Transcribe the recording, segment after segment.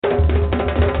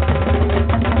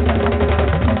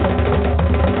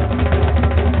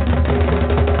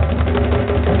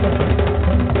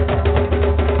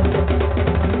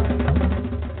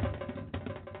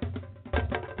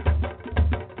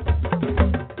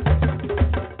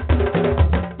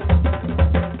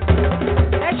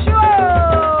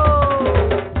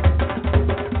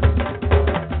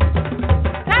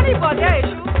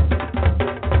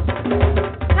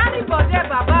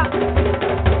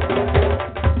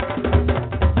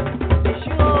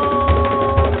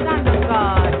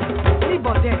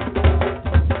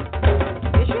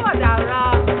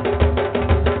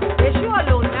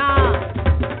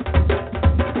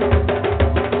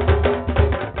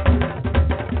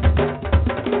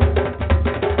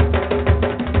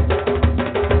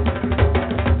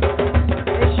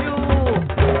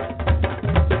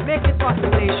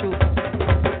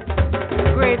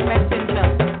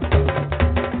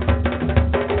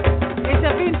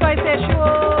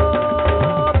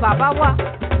bàbá wa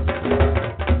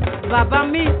bàbá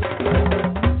mi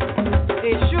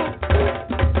èṣù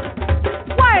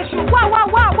wá èṣù wá wá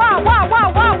wá wá wá wá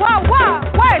wá wá wá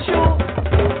wá èṣù.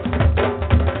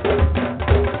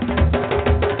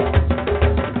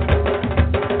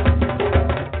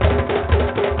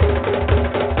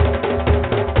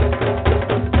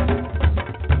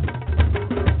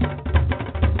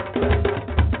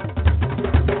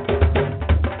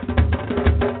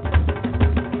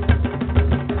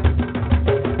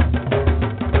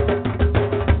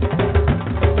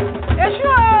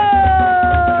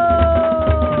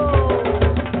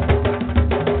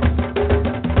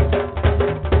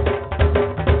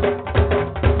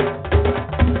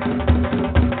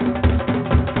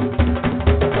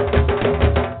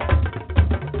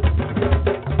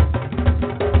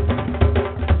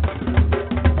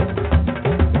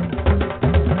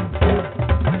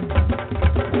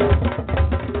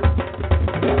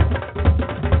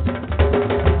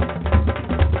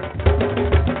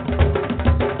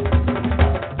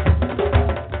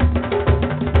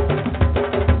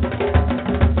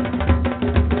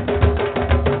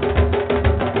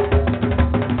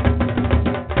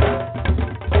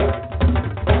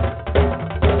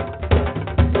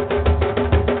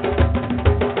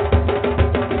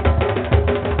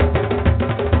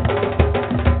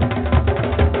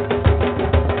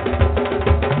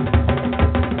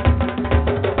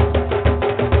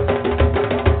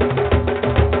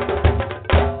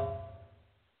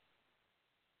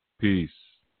 Peace.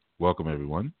 Welcome,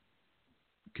 everyone.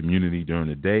 Community during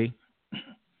the day.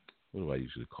 What do I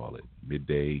usually call it?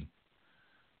 Midday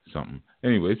something.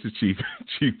 Anyway, it's the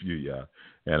Chief Yuya,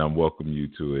 and I'm welcoming you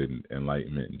to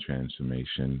enlightenment and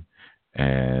transformation.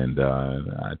 And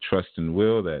I trust and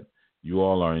will that you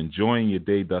all are enjoying your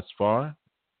day thus far.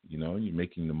 You know, you're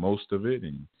making the most of it,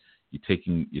 and you're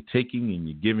taking and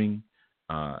you're giving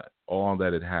all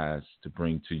that it has to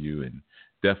bring to you, and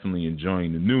definitely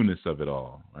enjoying the newness of it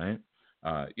all, right?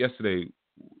 Yesterday,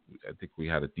 I think we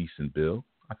had a decent bill.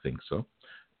 I think so.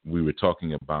 We were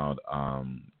talking about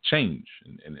change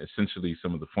and essentially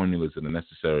some of the formulas that are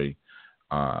necessary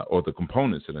or the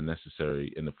components that are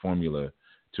necessary in the formula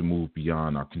to move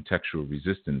beyond our contextual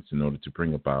resistance in order to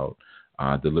bring about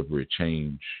deliberate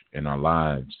change in our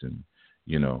lives and,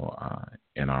 you know,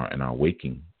 in our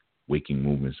waking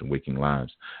movements and waking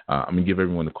lives. I'm going to give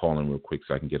everyone a call in real quick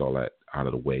so I can get all that out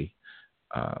of the way.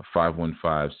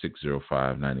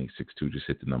 515-605-9862. Just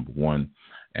hit the number 1.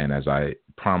 And as I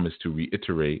promised to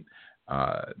reiterate,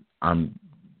 I'm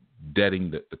deading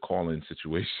the call-in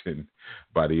situation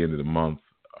by the end of the month,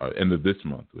 end of this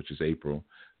month, which is April.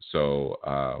 So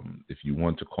if you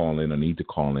want to call in or need to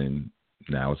call in,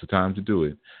 now is the time to do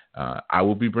it. I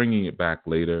will be bringing it back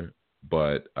later,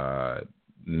 but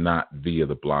not via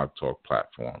the Blog Talk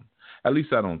platform. At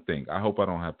least I don't think. I hope I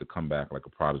don't have to come back like a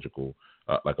prodigal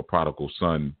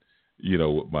son, you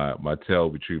know, with my tail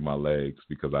between my legs,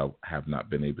 because I have not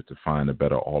been able to find a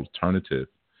better alternative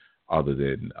other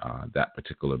than that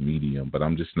particular medium. But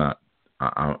I'm just not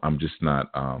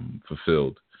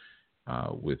fulfilled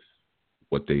with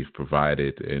what they've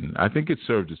provided, and I think it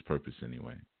served its purpose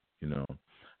anyway. You know,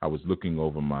 I was looking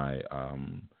over my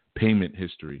payment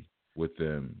history with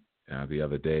them the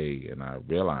other day, and I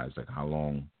realized like how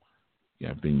long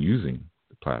I've been using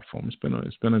the platform.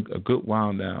 It's been a good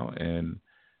while now, and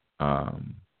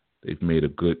they've made a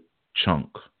good chunk.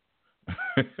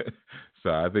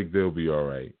 So I think they'll be all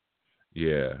right.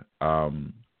 Yeah.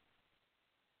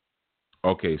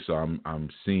 Okay, so I'm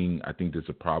seeing, I think there's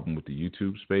a problem with the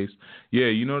YouTube space. Yeah,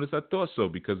 you notice? I thought so,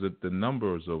 because the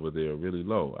numbers over there are really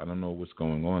low. I don't know what's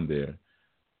going on there.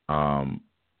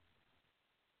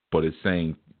 But it's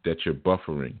saying that you're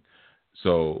buffering.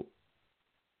 So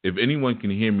if anyone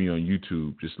can hear me on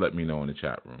YouTube, just let me know in the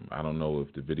chat room. I don't know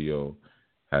if the video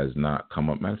has not come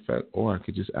up. Matter of fact, or I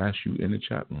could just ask you in the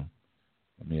chat room.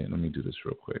 Let me do this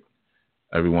real quick.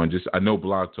 Everyone, I know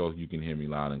Blog Talk, you can hear me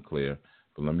loud and clear,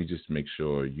 but let me just make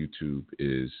sure YouTube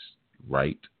is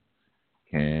right.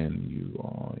 Can you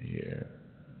all hear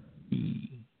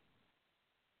me?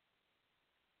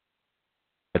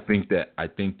 I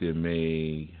think there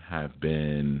may have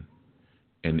been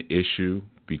an issue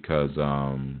because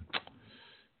I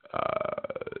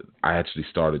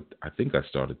started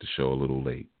the show a little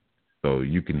late. So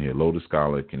you can hear, Lotus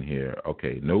Scholar can hear.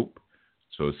 Okay, nope.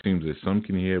 So it seems that some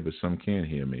can hear, but some can't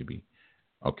hear maybe.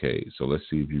 Okay, so let's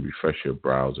see if you refresh your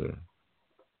browser.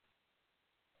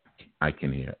 I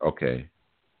can hear. Okay.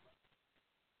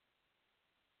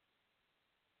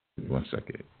 1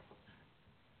 second.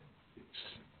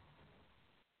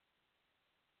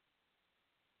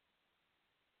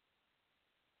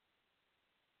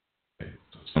 Okay,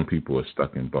 so Some people are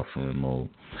stuck in buffering mode.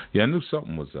 Yeah, I knew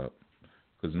something was up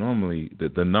because normally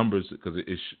the numbers, because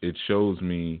it shows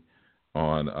me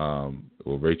on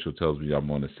well, Rachel tells me I'm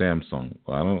on a Samsung.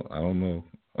 Well, I don't know.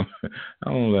 I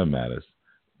don't know if that matters,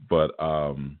 but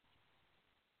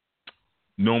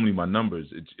normally my numbers,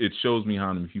 it shows me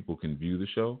how many people can view the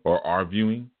show or are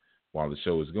viewing while the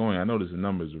show is going. I noticed the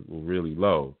numbers were really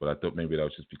low, but I thought maybe that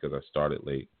was just because I started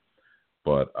late.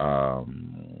 But I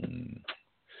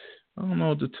don't know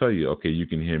what to tell you. Okay, you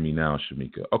can hear me now,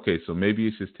 Shamika. Okay, so maybe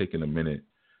it's just taking a minute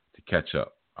to catch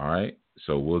up. All right,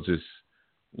 so we'll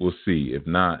see. If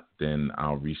not, then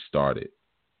I'll restart it.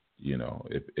 You know,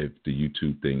 if the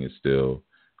YouTube thing is still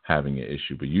having an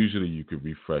issue, but usually you could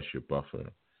refresh your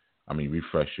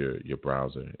refresh your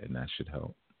browser, and that should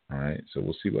help. All right, so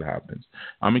we'll see what happens.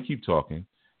 I'm gonna keep talking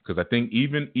because I think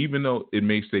even though it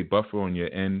may say buffer on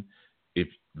your end, if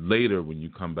later when you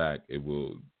come back, it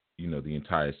will, the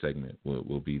entire segment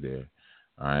will be there.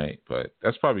 All right, but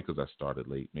that's probably because I started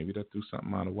late. Maybe that threw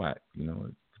something out of whack.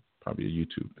 It's probably a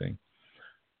YouTube thing.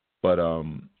 But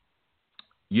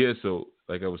yeah. So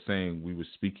like I was saying, we were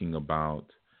speaking about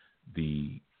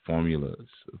the formulas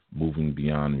of moving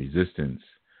beyond resistance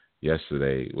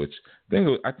yesterday, which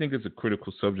I think is a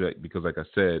critical subject because, like I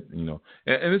said, and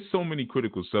there's so many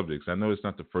critical subjects. I know it's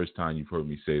not the first time you've heard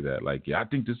me say that. Like, yeah, I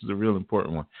think this is a real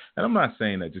important one. And I'm not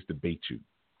saying that just to bait you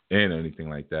in or anything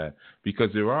like that,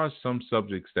 because there are some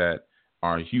subjects that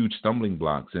are huge stumbling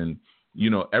blocks. And,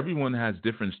 everyone has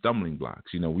different stumbling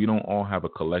blocks. We don't all have a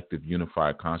collective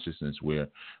unified consciousness where,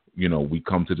 we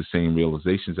come to the same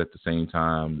realizations at the same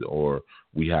time, or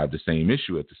we have the same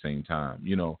issue at the same time,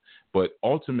 But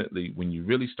ultimately, when you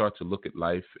really start to look at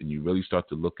life and you really start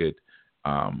to look at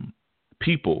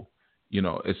people,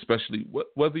 especially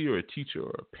whether you're a teacher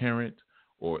or a parent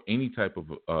or any type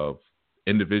of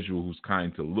individual who's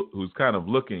kind of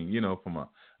looking, from a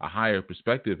higher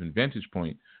perspective and vantage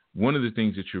point, one of the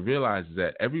things that you realize is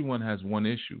that everyone has one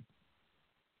issue.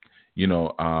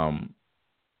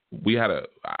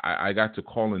 I got to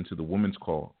call into the women's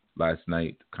call last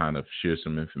night, kind of share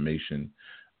some information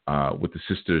with the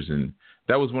sisters, and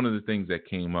that was one of the things that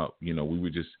came up. We were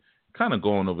just kind of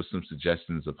going over some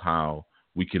suggestions of how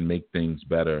we can make things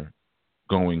better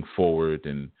going forward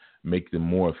and make them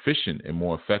more efficient and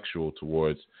more effectual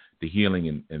towards the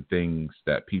healing and things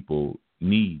that people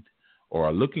need or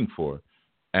are looking for.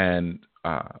 And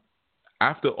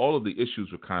after all of the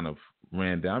issues were kind of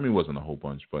ran down, it wasn't a whole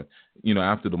bunch, but,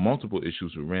 after the multiple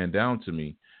issues were ran down to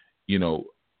me, in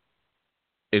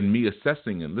me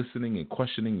assessing and listening and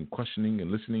questioning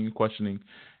and listening and questioning,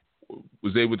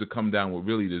 was able to come down with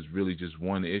there's really just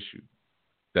one issue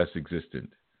that's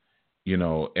existent,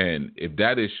 and if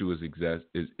that issue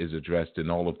is addressed, then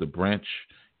all of the branch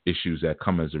issues that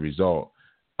come as a result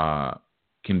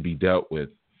can be dealt with.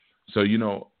 So,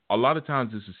 a lot of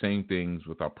times it's the same things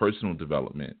with our personal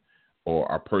development or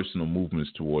our personal movements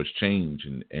towards change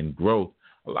and growth.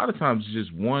 A lot of times it's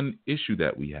just one issue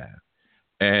that we have,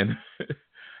 and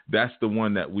that's the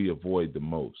one that we avoid the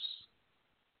most.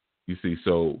 You see,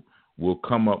 so we'll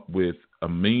come up with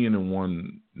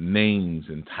 1,000,001 names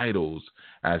and titles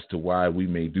as to why we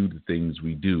may do the things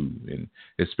we do, and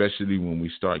especially when we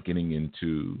start getting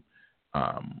into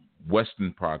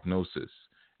Western prognosis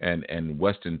and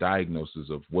Western diagnosis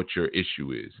of what your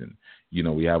issue is. And,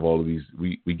 we have all of these,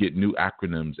 we get new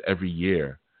acronyms every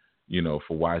year,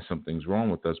 for why something's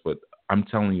wrong with us. But I'm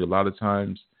telling you, a lot of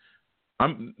times,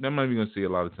 I'm not even going to say a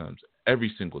lot of times, every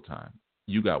single time,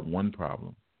 you got one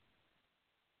problem.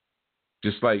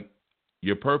 Just like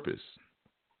your purpose.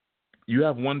 You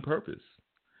have one purpose.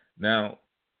 Now,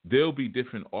 there'll be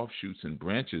different offshoots and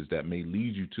branches that may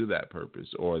lead you to that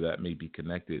purpose or that may be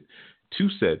connected to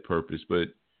said purpose, but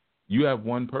you have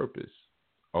one purpose.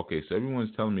 Okay, so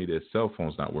everyone's telling me their cell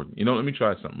phone's not working. Let me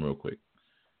try something real quick.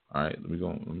 All right, let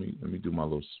me do my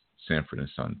little Sanford and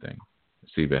Son thing.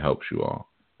 See if it helps you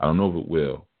all. I don't know if it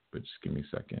will, but just give me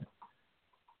a second.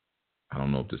 I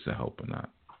don't know if this will help or not.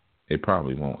 It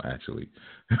probably won't, actually.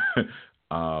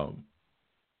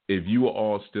 If you are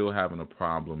all still having a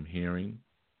problem hearing,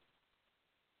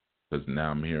 because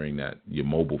now I'm hearing that your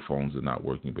mobile phones are not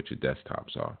working, but your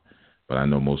desktops are. But I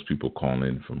know most people call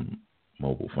in from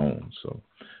mobile phones. So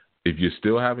if you're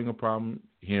still having a problem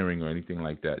hearing or anything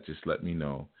like that, just let me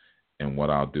know. And what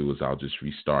I'll do is I'll just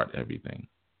restart everything.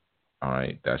 All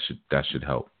right, that should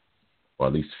help, or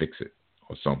at least fix it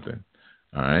or something.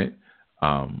 All right,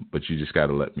 but you just got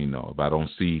to let me know. If I don't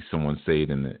see someone say it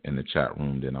in the chat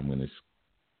room, then I'm gonna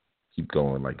keep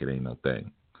going like it ain't no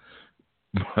thing.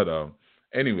 But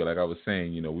anyway, like I was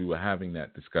saying, we were having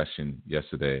that discussion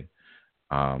yesterday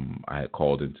I had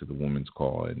called into the women's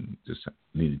call and just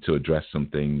needed to address some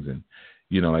things. And,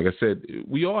 like I said,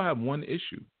 we all have one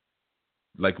issue.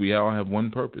 Like we all have one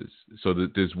purpose. So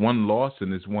that there's one loss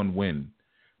and there's one win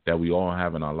that we all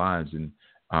have in our lives. And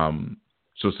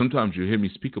so sometimes you hear me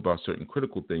speak about certain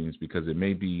critical things because it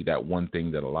may be that one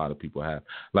thing that a lot of people have.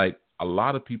 Like a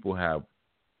lot of people have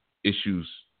issues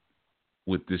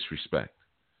with disrespect.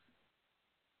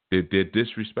 They're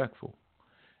disrespectful.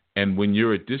 And when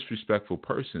you're a disrespectful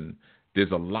person,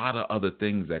 there's a lot of other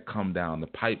things that come down the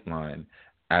pipeline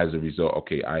as a result.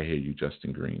 Okay, I hear you,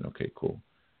 Justin Green. Okay, cool.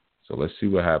 So let's see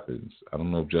what happens. I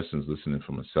don't know if Justin's listening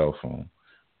from a cell phone,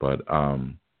 but all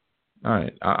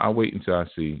right. I'll wait until I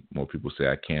see more people say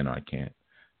I can or I can't.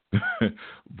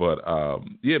 But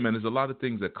yeah, man, there's a lot of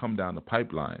things that come down the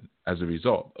pipeline as a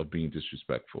result of being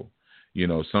disrespectful.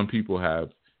 Some people have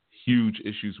huge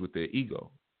issues with their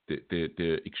ego.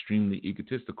 They're extremely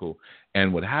egotistical.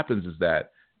 And what happens is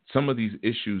that some of these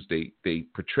issues, they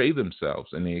portray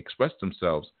themselves and they express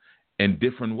themselves in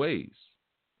different ways.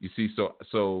 You see,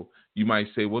 so you might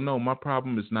say, well, no, my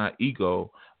problem is not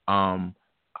ego.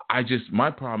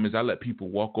 My problem is I let people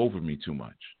walk over me too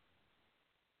much.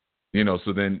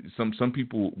 So then some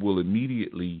people will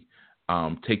immediately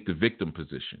take the victim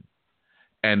position.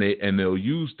 And they'll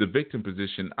use the victim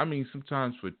position,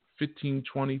 sometimes for 15,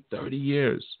 20, 30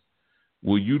 years,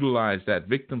 will utilize that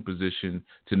victim position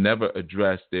to never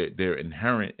address their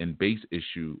inherent and base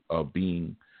issue of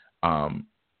being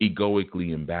egoically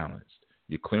imbalanced.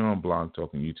 You're clear on Blog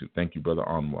Talk and YouTube. Thank you, Brother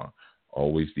Anwar.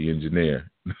 Always the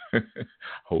engineer,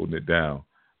 holding it down.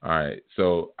 All right.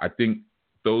 So I think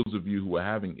those of you who are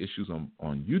having issues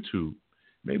on YouTube,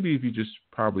 maybe if you just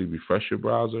probably refresh your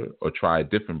browser or try a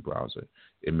different browser,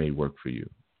 it may work for you.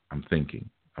 I'm thinking.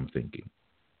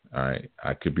 All right.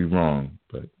 I could be wrong,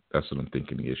 but that's what I'm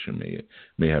thinking the issue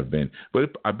may have been.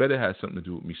 But I bet it has something to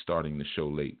do with me starting the show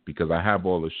late because I have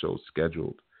all the shows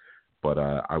scheduled. But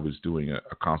I was doing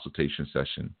a consultation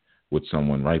session with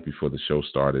someone right before the show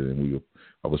started, and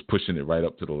I was pushing it right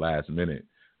up to the last minute.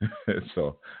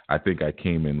 So I think I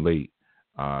came in late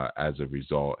as a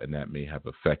result, and that may have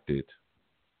affected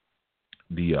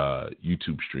the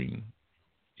YouTube stream,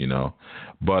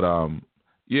 But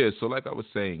yeah, so like I was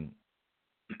saying,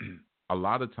 a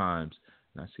lot of times,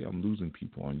 and I see I'm losing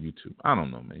people on YouTube. I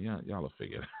don't know, man. Y'all will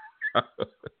figure it out.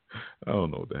 I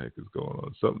don't know what the heck is going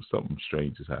on. Something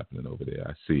strange is happening over there.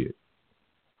 I see it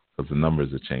because the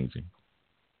numbers are changing.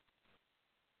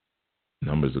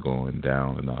 Numbers are going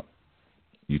down and up.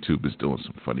 YouTube is doing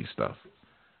some funny stuff.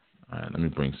 All right, let me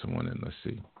bring someone in. Let's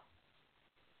see.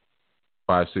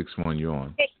 561, you're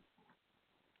on.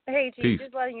 Hey, Chief, Peace.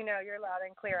 just letting you know you're loud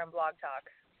and clear on Blog Talk.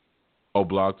 Oh,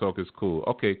 Blog Talk is cool.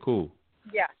 Okay, cool.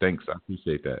 Yeah. Thanks. I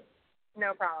appreciate that.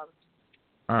 No problem.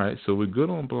 All right, so we're good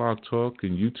on Blog Talk,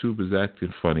 and YouTube is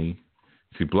acting funny.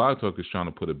 See, Blog Talk is trying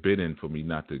to put a bid in for me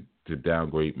not to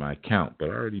downgrade my account, but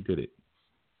I already did it.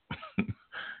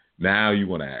 Now you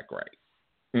want to act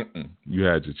right. You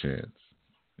had your chance,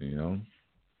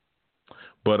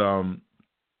 But,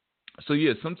 so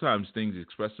yeah, sometimes things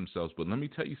express themselves, but let me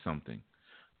tell you something.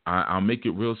 I'll make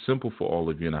it real simple for all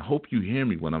of you, and I hope you hear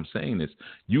me when I'm saying this.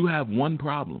 You have one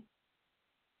problem.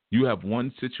 You have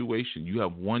one situation. You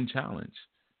have one challenge.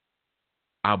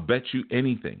 I'll bet you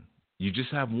anything. You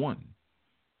just have one.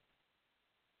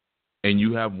 And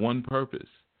you have one purpose.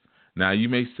 Now, you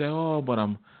may say, oh, but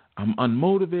I'm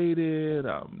unmotivated.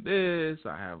 I'm this.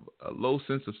 I have a low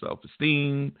sense of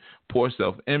self-esteem, poor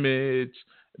self-image,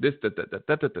 this,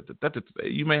 that.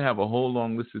 You may have a whole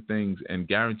long list of things, and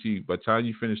guarantee by the time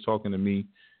you finish talking to me,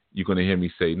 you're going to hear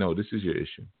me say, no, this is your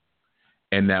issue.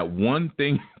 And that one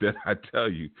thing that I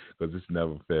tell you, because this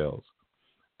never fails,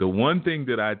 the one thing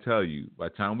that I tell you, by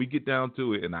the time we get down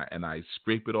to it and I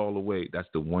scrape it all away, that's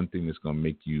the one thing that's going to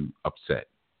make you upset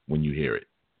when you hear it.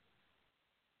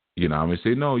 I'm going to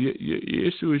say, no, your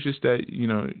issue is just that,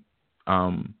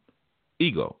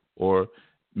 ego, or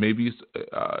maybe it's,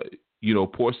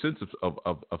 poor sense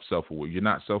of self-aware. You're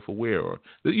not self-aware, or,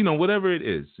 whatever it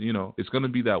is, it's going to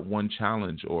be that one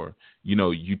challenge, or,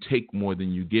 you take more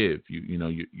than you give.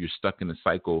 You're stuck in a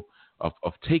cycle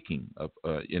of taking,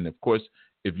 and of course,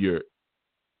 if you're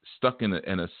stuck in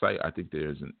a site, I think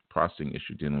there's a processing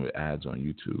issue dealing with ads on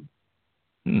YouTube.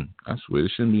 That's weird.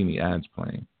 There shouldn't be any ads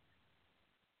playing.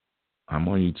 I'm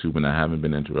on YouTube and I haven't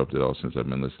been interrupted at all since I've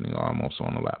been listening. I'm also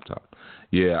on the laptop.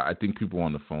 Yeah, I think people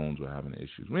on the phones were having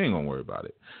issues. We ain't gonna worry about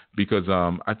it because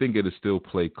I think it'll still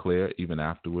play clear even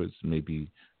afterwards.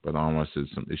 Maybe Brother Anwar said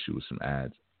some issue with some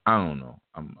ads. I don't know.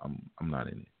 I'm not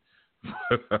in it.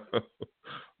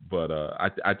 But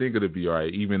I think it'll be all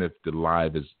right. Even if the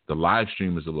live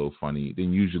stream is a little funny,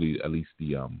 then usually at least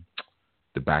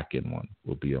the back end one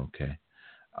will be okay.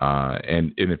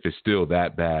 And if it's still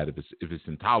that bad, if it's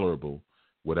intolerable,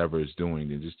 whatever it's doing,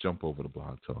 then just jump over to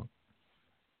Blog Talk.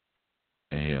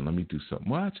 And here, let me do something.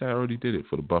 Well, actually, I already did it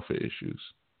for the buffer issues,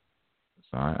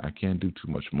 so I can't do too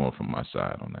much more from my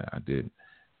side on that. I did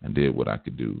what I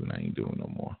could do, and I ain't doing no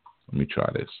more. Let me try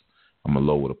this. I'm gonna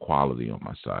lower the quality on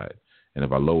my side, and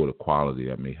if I lower the quality,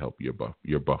 that may help your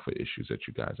buffer issues that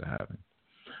you guys are having.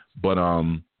 But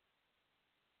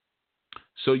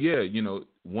so yeah,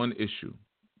 one issue.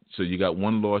 So you got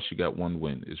one loss, you got one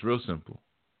win. It's real simple.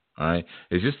 All right.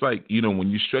 It's just like, when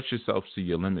you stretch yourself to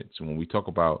your limits, when we talk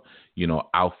about,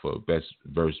 alpha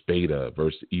versus beta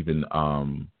versus even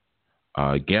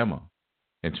gamma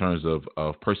in terms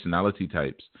of personality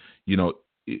types,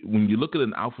 when you look at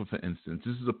an alpha, for instance,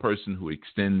 this is a person who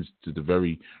extends to the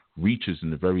very reaches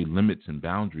and the very limits and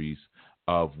boundaries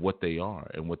of what they are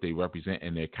and what they represent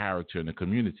in their character in the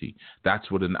community.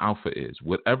 That's what an alpha is,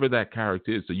 whatever that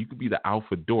character is. So you could be the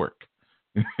alpha dork,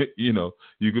 you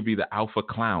could be the alpha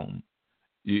clown,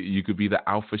 you could be the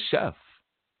alpha chef,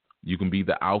 you can be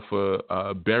the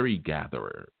alpha berry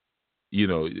gatherer,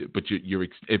 but you're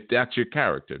if that's your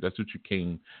character, that's what you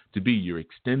came to be. You're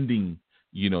extending,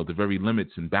 the very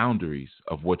limits and boundaries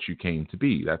of what you came to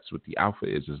be. That's what the alpha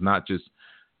is. It's not just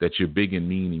that you're big and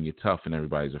mean and you're tough and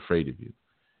everybody's afraid of you.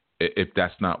 If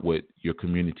that's not what your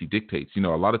community dictates. A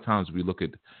lot of times we look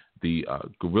at the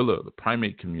gorilla, the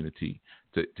primate community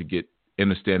to get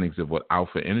understandings of what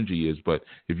alpha energy is. But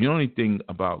if you know anything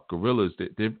about gorillas,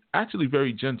 they're actually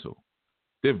very gentle.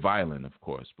 They're violent, of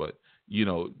course, but,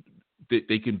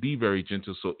 they can be very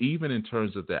gentle. So even in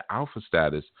terms of their alpha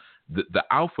status, the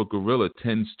alpha gorilla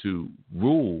tends to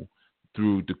rule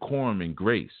through decorum and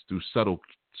grace, through subtle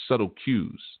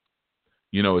cues.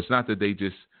 It's not that they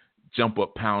just jump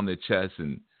up, pound their chest,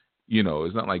 and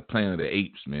it's not like Planet of the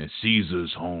Apes, man.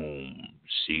 Caesar's home,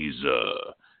 Caesar.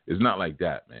 It's not like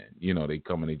that, man. They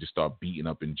come and they just start beating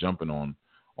up and jumping on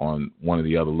one of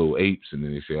the other little apes, and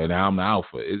then they say, "Oh, now I'm the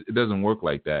alpha." It doesn't work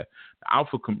like that.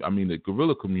 The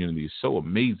gorilla community is so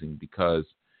amazing because,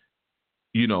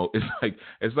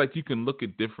 it's like you can look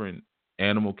at different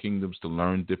animal kingdoms to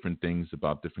learn different things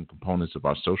about different components of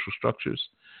our social structures.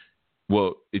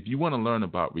 Well, if you want to learn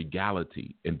about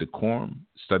regality and decorum,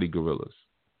 study gorillas.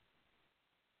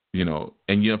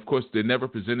 And of course, they're never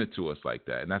presented to us like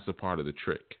that, and that's a part of the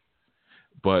trick.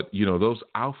 But, those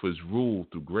alphas rule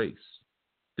through grace.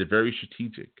 They're very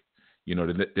strategic.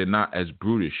 They're not as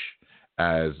brutish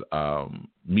as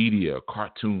media,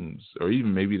 cartoons, or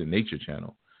even maybe the Nature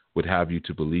Channel would have you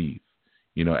to believe.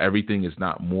 Everything is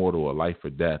not mortal or life or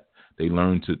death. They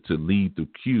learn to lead through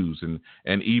cues,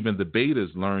 and even the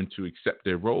betas learn to accept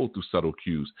their role through subtle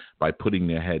cues by putting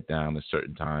their head down at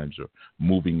certain times or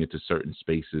moving into certain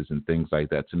spaces and things like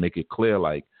that to make it clear,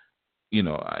 like,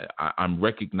 I'm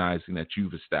recognizing that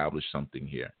you've established something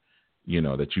here,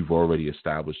 that you've already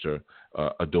established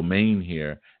a domain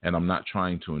here, and I'm not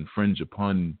trying to infringe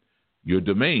upon your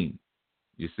domain,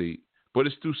 you see. But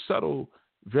it's through subtle,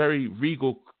 very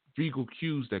regal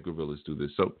cues that gorillas do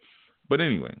this. So, but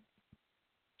anyway,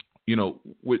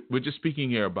 we're just speaking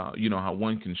here about, how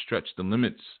one can stretch the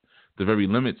limits, the very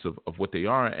limits of what they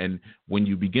are. And when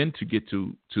you begin to get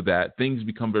to that, things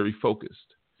become very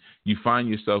focused. You find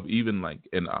yourself even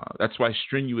that's why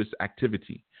strenuous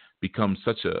activity becomes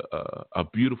such a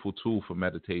beautiful tool for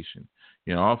meditation.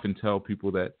 I often tell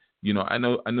people that, I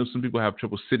know some people have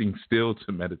trouble sitting still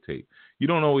to meditate. You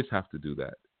don't always have to do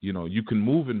that. You can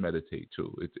move and meditate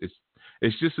too.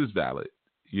 It's just as valid.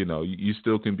 You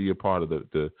still can be a part of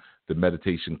the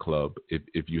meditation club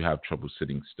if you have trouble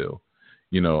sitting still.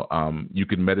 You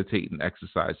can meditate and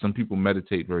exercise. Some people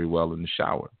meditate very well in the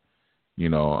shower.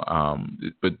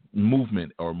 But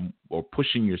movement or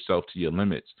pushing yourself to your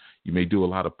limits. You may do a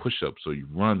lot of push-ups or you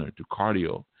run or do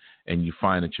cardio, and you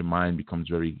find that your mind becomes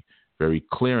very, very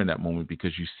clear in that moment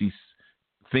because you cease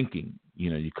thinking.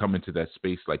 You come into that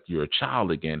space like you're a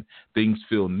child again. Things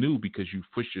feel new because you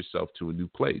push yourself to a new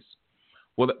place.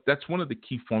 Well, that's one of the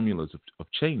key formulas of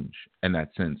change in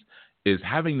that sense, is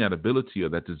having that ability or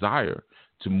that desire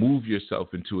to move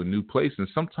yourself into a new place. And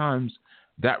sometimes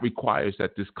that requires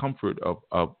that discomfort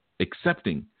of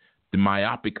accepting the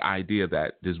myopic idea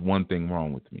that there's one thing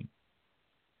wrong with me.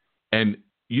 And,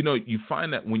 you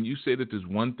find that when you say that there's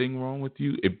one thing wrong with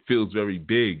you, it feels very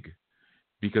big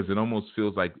because it almost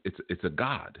feels like it's a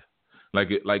God. Like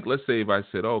let's say if I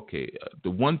said, okay,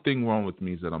 the one thing wrong with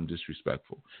me is that I'm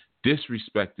disrespectful.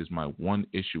 Disrespect is my one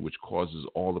issue which causes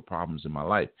all the problems in my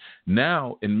life.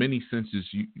 Now, in many senses,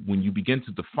 when you begin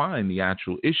to define the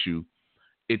actual issue,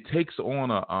 it takes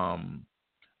on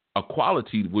a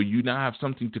quality where you now have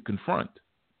something to confront.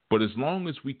 But as long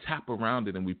as we tap around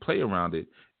it and we play around it,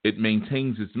 it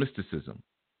maintains its mysticism.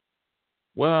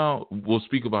 Well, we'll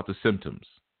speak about the symptoms.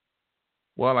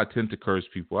 Well, I tend to curse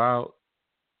people out.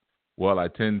 Well, I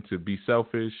tend to be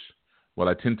selfish. Well,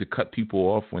 I tend to cut people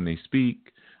off when they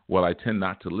speak. Well, I tend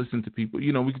not to listen to people.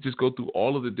 We could just go through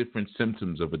all of the different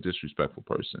symptoms of a disrespectful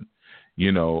person.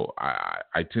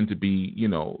 I tend to be,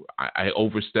 I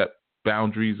overstep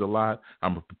boundaries a lot.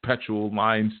 I'm a perpetual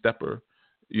line stepper,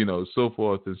 so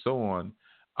forth and so on.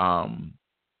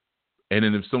 And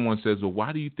then if someone says, well,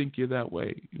 why do you think you're that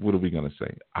way? What are we going to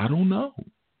say? I don't know.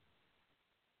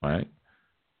 Right?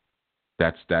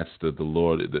 That's the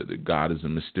Lord. The God is a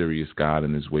mysterious God,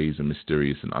 and his ways are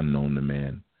mysterious and unknown to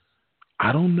man.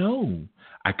 I don't know.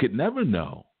 I could never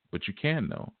know, but you can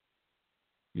know.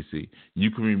 You see,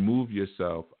 you can remove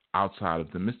yourself outside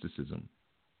of the mysticism.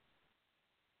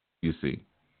 You see.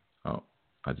 Oh,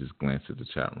 I just glanced at the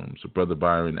chat room. So Brother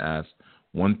Byron asked,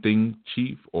 one thing,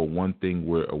 Chief, or one thing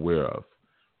we're aware of?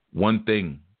 One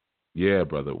thing. Yeah,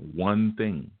 brother, one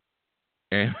thing.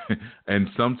 And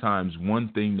sometimes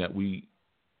one thing that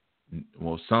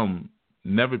some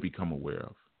never become aware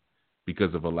of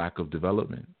because of a lack of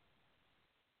development.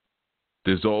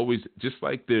 There's always, just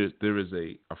like there is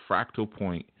a fractal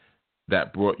point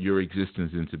that brought your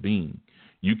existence into being.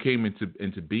 You came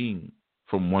into being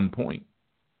from one point.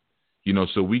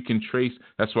 So we can trace,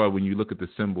 that's why when you look at the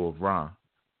symbol of Ra,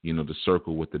 the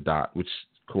circle with the dot, which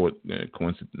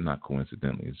not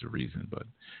coincidentally is the reason, but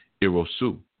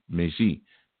Irosu, Meiji,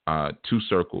 two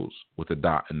circles with a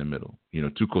dot in the middle,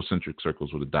 two concentric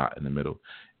circles with a dot in the middle.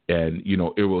 And,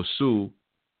 Irosu,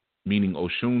 meaning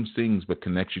Oshun sings but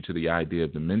connects you to the idea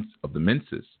of the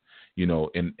menses.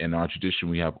 In our tradition,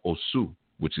 we have Osu,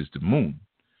 which is the moon,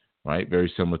 right?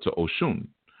 Very similar to Oshun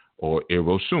or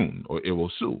Irosun or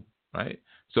Irosu, right?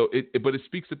 So but it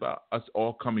speaks about us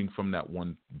all coming from that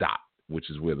one dot, which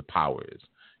is where the power is,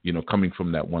 coming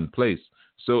from that one place.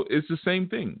 So it's the same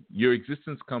thing. Your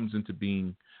existence comes into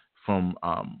being from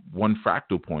one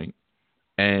fractal point,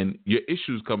 and your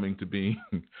issues coming to being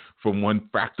from one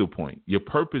fractal point. Your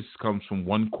purpose comes from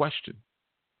one question.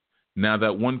 Now,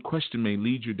 that one question may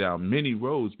lead you down many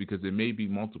roads because there may be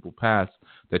multiple paths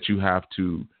that you have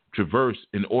to traverse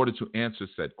in order to answer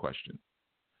said question.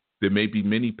 There may be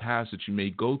many paths that you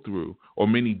may go through, or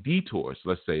many detours,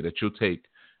 let's say, that you'll take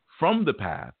from the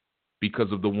path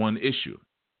because of the one issue.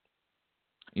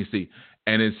 You see,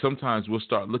 and then sometimes we'll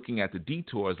start looking at the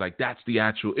detours like that's the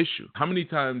actual issue. How many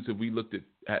times have we looked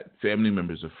at family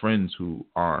members or friends who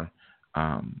are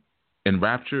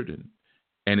enraptured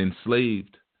and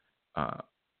enslaved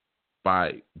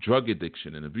by drug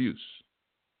addiction and abuse?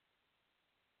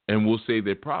 And we'll say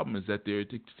their problem is that they're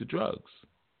addicted to drugs.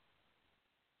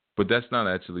 But that's not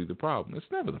actually the problem. It's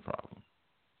never the problem.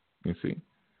 You see?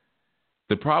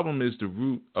 The problem is the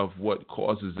root of what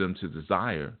causes them to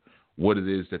desire what it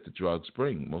is that the drugs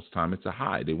bring. Most time it's a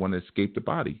high. They want to escape the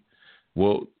body.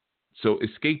 Well, so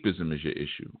escapism is your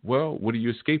issue. Well, what are you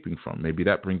escaping from? Maybe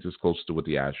that brings us close to what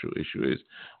the actual issue is.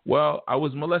 Well, I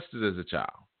was molested as a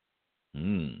child.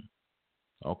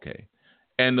 Okay.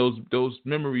 And those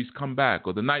memories come back,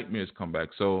 or the nightmares come back.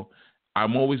 So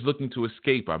I'm always looking to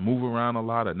escape. I move around a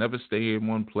lot. I never stay in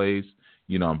one place.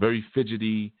 I'm very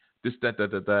fidgety, this,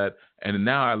 that. And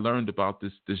now I learned about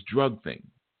this drug thing.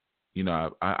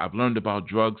 I've learned about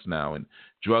drugs now, and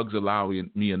drugs allow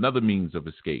me another means of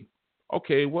escape.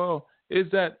 Okay, well,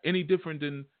 is that any different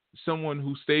than someone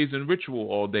who stays in ritual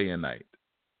all day and night?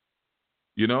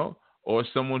 Or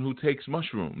someone who takes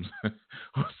mushrooms,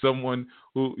 or someone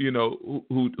who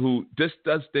who just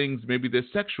does things. Maybe they're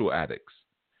sexual addicts.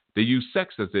 They use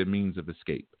sex as their means of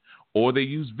escape, or they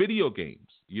use video games.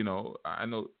 I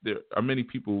know there are many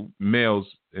people, males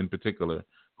in particular,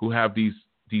 who have these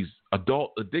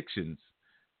adult addictions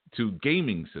to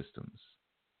gaming systems,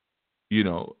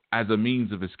 as a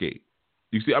means of escape.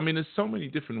 You see, there's so many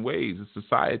different ways. The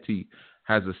society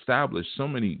has established so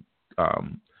many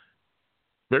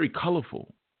very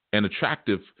colorful and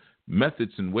attractive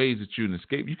methods and ways that you can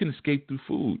escape. You can escape through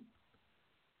food.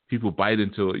 People bite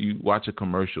into it. You watch a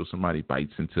commercial, somebody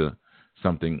bites into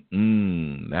something.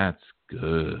 That's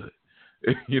good.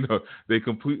 They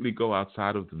completely go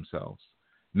outside of themselves.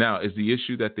 Now, is the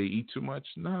issue that they eat too much?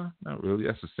 No, not really.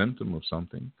 That's a symptom of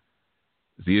something.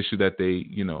 Is the issue that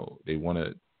they want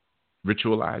to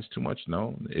ritualize too much?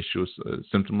 No, the issue is a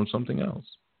symptom of something else.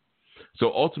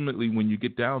 So ultimately, when you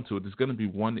get down to it, there's going to be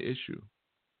one issue.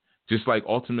 Just like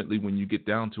ultimately, when you get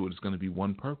down to it, it's going to be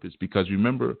one purpose. Because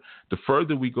remember, the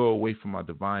further we go away from our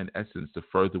divine essence, the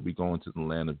further we go into the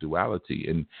land of duality.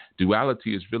 And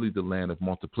duality is really the land of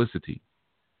multiplicity.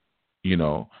 You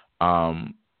know,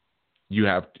 you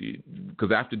have to,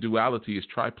 because after duality is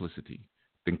triplicity,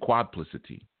 then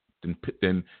quadplicity,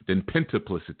 then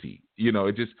pentaplicity. You know,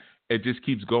 it just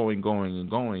keeps going and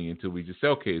going until we just say,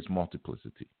 okay, it's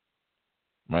multiplicity,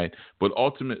 right? But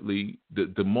ultimately,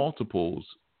 the multiples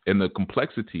and the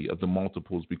complexity of the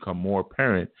multiples become more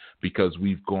apparent because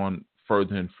we've gone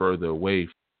further and further away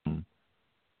from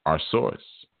our source.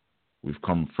 We've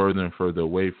come further and further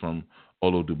away from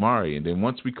Olodumare. And then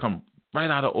once we come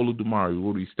right out of Olodumare,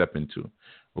 what do we step into?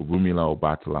 Rumila,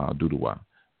 Obatala, Duduwa.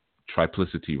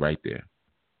 Triplicity right there.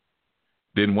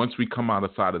 Then once we come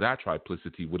outside of that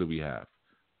triplicity, what do we have?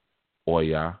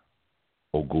 Oya,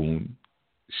 Ogun,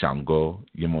 Shango,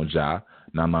 Yemoja,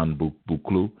 Nanan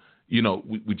Buklu. You know,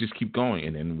 we just keep going,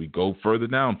 and then we go further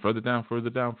down,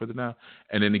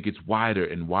 and then it gets wider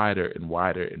and wider and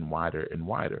wider and wider and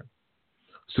wider.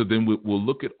 So then we'll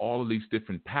look at all of these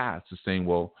different paths of saying,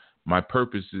 well, my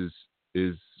purpose is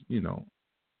you know,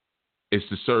 is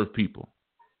to serve people,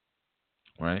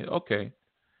 right? Okay.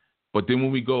 But then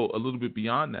when we go a little bit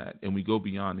beyond that and we go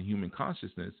beyond the human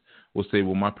consciousness, we'll say,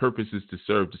 well, my purpose is to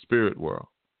serve the spirit world.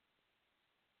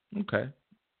 Okay.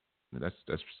 That's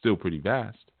still pretty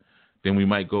vast. Then we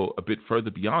might go a bit further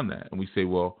beyond that and we say,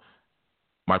 well,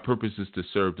 my purpose is to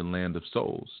serve the land of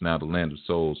souls. Now, the land of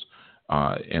souls,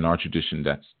 in our tradition,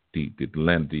 that's the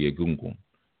land of the Egungun.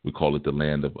 We call it the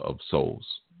land of souls.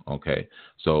 Okay.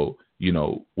 So, you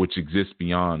know, which exists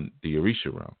beyond the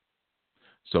Orisha realm.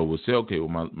 So we'll say, okay,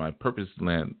 well, my purpose is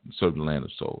to serve the land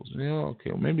of souls. Yeah,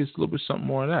 okay, well, maybe it's a little bit something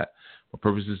more of that. My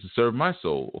purpose is to serve my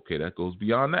soul. Okay, that goes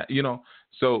beyond that, you know.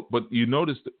 So, but you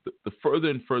notice that the further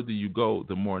and further you go,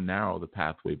 the more narrow the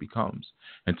pathway becomes,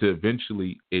 until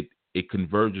eventually it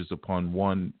converges upon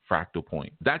one fractal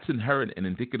point. That's inherent and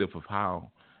indicative of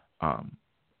how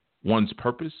one's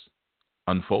purpose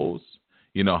unfolds.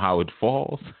 You know, how it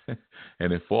falls,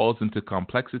 and it falls into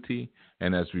complexity,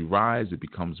 and as we rise, it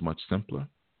becomes much simpler.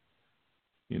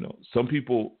 You know, some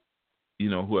people, you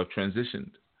know, who have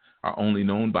transitioned are only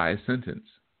known by a sentence,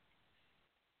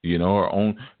 you know,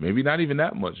 or maybe not even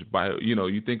that much by, you know,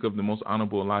 you think of the most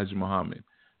honorable Elijah Muhammad.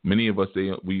 Many of us,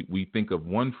 we think of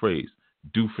one phrase,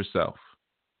 do for self.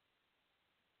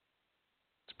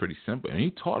 It's pretty simple. And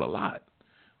he taught a lot,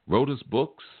 wrote his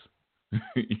books,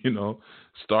 you know,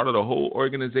 started a whole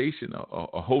organization,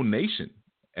 a whole nation,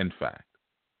 in fact.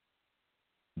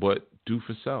 But do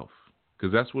for self,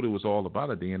 because that's what it was all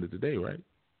about at the end of the day, right?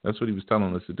 That's what he was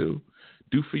telling us to do.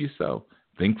 Do for yourself.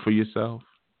 Think for yourself.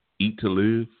 Eat to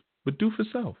live, but do for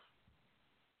self.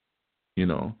 You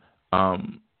know,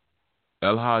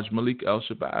 El-Hajj Malik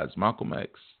El-Shabazz, Malcolm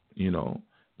X, you know,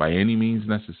 by any means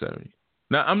necessary.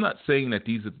 Now, I'm not saying that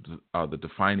these are the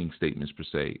defining statements, per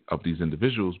se, of these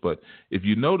individuals, but if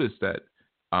you notice that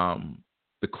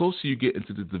the closer you get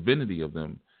into the divinity of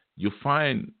them, you'll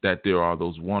find that there are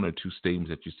those one or two statements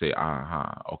that you say,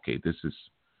 okay, this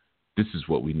is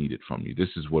what we needed from you. This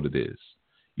is what it is.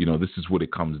 You know, this is what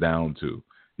it comes down to,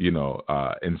 you know,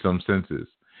 in some senses.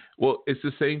 Well, it's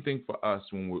the same thing for us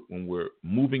when we're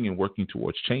moving and working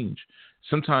towards change.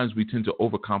 Sometimes we tend to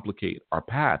overcomplicate our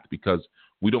path because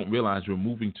we don't realize we're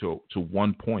moving to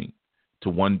one point, to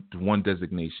one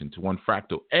designation, to one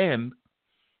fractal, and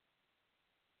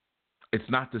it's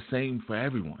not the same for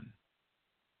everyone.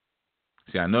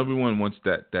 See, I know everyone wants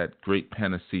that great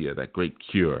panacea, that great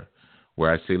cure,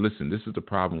 where I say, listen, this is the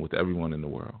problem with everyone in the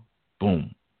world.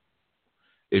 Boom.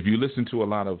 If you listen to a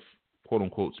lot of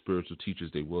quote-unquote spiritual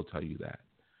teachers, they will tell you that.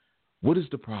 What is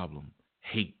the problem?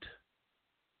 Hate.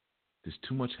 There's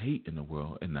too much hate in the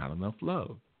world and not enough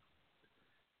love.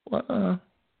 Well,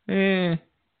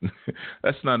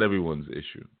 that's not everyone's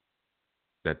issue,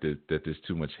 that there's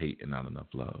too much hate and not enough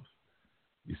love.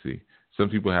 You see, some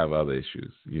people have other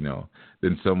issues, you know.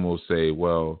 Then some will say,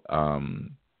 well,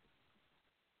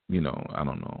 you know, I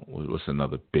don't know, what's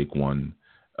another big one?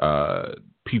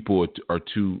 People are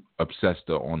too obsessed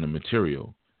on the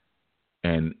material,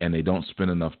 and they don't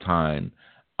spend enough time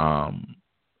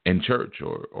in church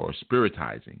or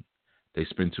spiritizing. They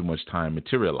spend too much time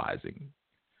materializing,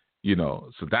 you know.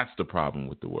 So that's the problem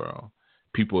with the world.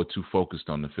 People are too focused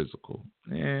on the physical.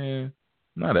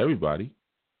 Not everybody.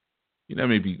 You know,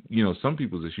 maybe, you know, some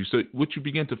people's issue. So what you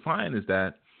begin to find is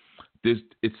that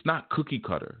it's not cookie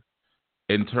cutter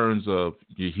in terms of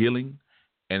your healing,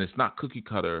 and it's not cookie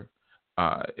cutter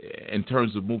in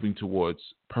terms of moving towards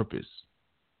purpose.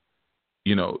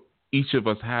 You know, each of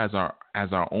us has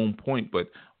our own point, but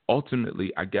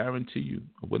ultimately, I guarantee you,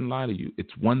 I wouldn't lie to you,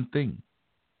 it's one thing.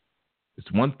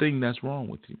 It's one thing that's wrong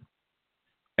with you.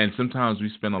 And sometimes we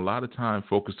spend a lot of time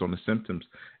focused on the symptoms.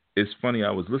 It's funny,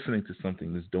 I was listening to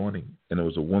something this dawning, and it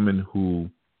was a woman who,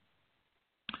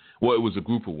 well, it was a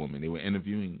group of women. They were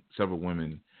interviewing several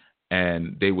women,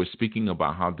 and they were speaking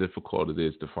about how difficult it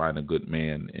is to find a good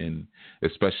man, and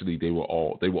especially they were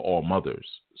all mothers.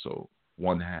 So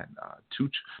one had two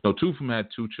of them had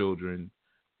two children.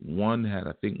 One had,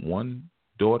 I think, one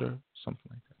daughter, something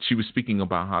like that. She was speaking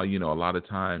about how, a lot of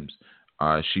times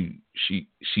she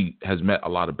has met a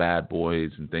lot of bad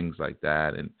boys and things like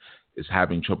that, and is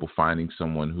having trouble finding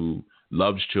someone who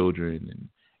loves children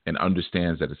and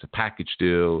understands that it's a package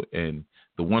deal. And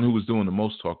the one who was doing the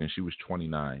most talking, she was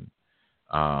 29.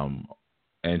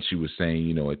 And she was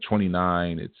saying, at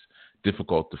 29, it's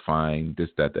difficult to find this,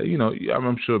 that.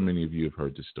 I'm sure many of you have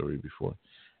heard this story before.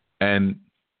 And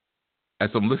as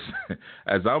I'm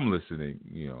listening,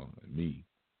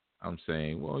 I'm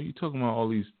saying, well, you're talking about all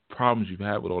these problems you've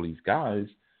had with all these guys,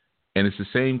 and it's the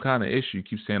same kind of issue. You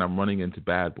keep saying I'm running into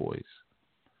bad boys.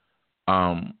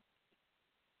 But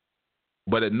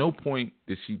at no point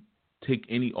did she take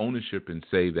any ownership and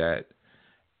say that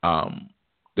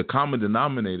the common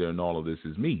denominator in all of this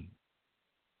is me.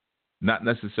 Not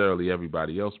necessarily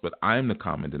everybody else, but I'm the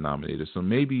common denominator. So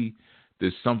maybe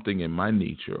there's something in my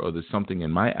nature, or there's something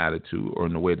in my attitude, or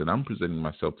in the way that I'm presenting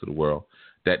myself to the world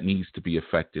that needs to be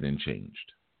affected and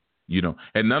changed.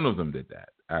 And none of them did that,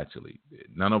 actually.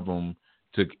 None of them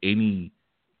took any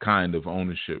kind of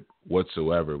ownership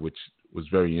whatsoever, which was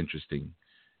very interesting.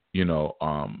 No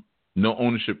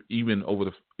ownership even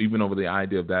over the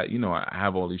idea of that, I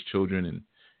have all these children and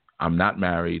I'm not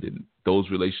married, and those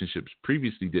relationships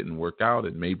previously didn't work out,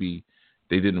 and maybe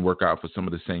they didn't work out for some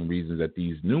of the same reasons that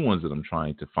these new ones that I'm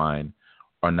trying to find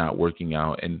are not working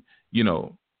out. And,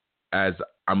 as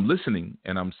I'm listening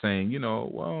and I'm saying,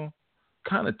 well,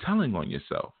 kind of telling on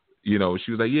yourself. She was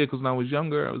like, yeah, because when I was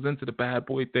younger, I was into the bad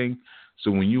boy thing.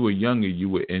 So when you were younger, you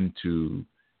were into,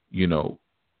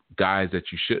 guys that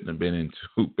you shouldn't have been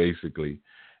into, basically.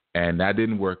 And that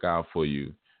didn't work out for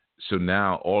you. So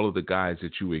now all of the guys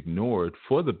that you ignored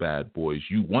for the bad boys,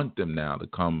 you want them now to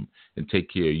come and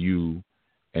take care of you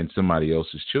and somebody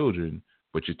else's children,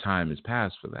 but your time has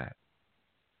passed for that.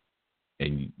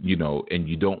 And, and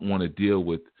you don't want to deal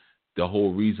with the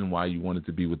whole reason why you wanted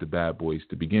to be with the bad boys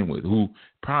to begin with, who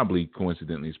probably,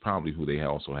 coincidentally, is probably who they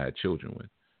also had children with.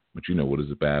 But what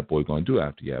is a bad boy going to do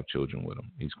after you have children with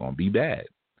him? He's going to be bad.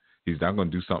 He's not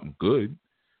going to do something good,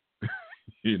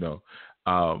 So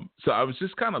I was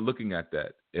just kind of looking at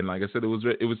that. And like I said, it was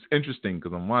interesting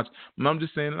because I'm watching. And I'm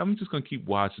just saying, I'm just going to keep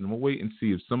watching. I'm going to wait and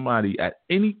see if somebody at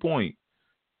any point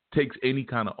takes any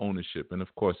kind of ownership. And of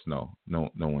course, no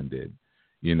one did,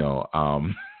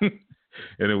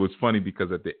 and it was funny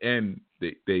because at the end,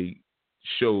 they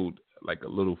showed like a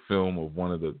little film of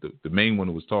one of the main one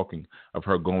who was talking, of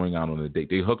her going out on a date.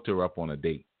 They hooked her up on a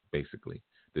date, basically,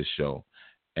 this show.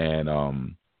 And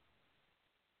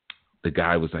the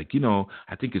guy was like,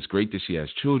 I think it's great that she has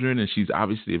children, and she's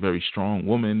obviously a very strong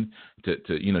woman to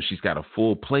she's got a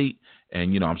full plate,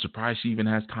 and, I'm surprised she even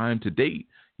has time to date,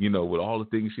 with all the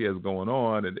things she has going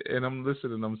on. And I'm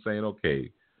listening, I'm saying,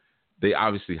 okay, they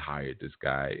obviously hired this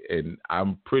guy, and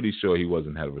I'm pretty sure he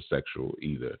wasn't heterosexual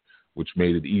either, which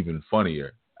made it even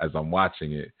funnier as I'm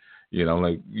watching it. I'm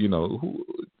like, who,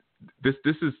 this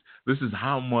is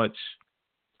how much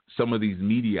some of these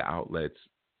media outlets,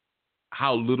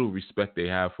 how little respect they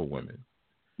have for women.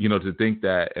 To think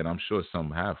that, and I'm sure some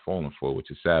have fallen for it,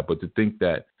 which is sad, but to think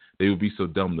that they would be so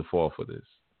dumb to fall for this.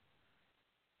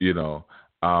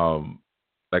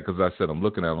 Like, as I said, I'm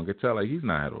looking at him, I can tell, like, he's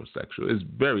not heterosexual. It's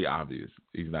very obvious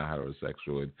he's not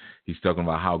heterosexual. And he's talking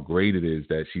about how great it is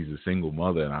that she's a single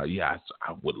mother. And I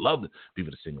would love to be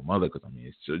with a single mother because,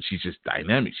 she's just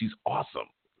dynamic. She's awesome.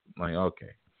 I'm like,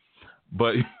 okay.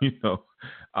 But,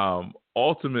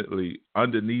 ultimately,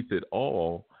 underneath it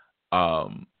all,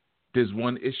 there's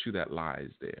one issue that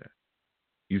lies there.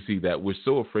 You see, that we're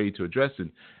so afraid to address it.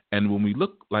 And when we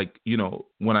look, like,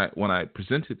 when I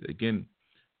presented, again,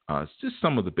 it's just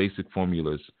some of the basic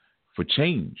formulas for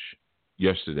change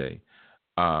yesterday.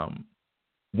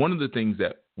 One of the things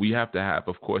that we have to have,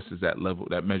 of course, is that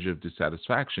measure of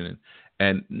dissatisfaction,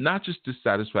 and not just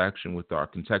dissatisfaction with our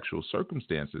contextual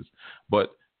circumstances,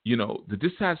 but, the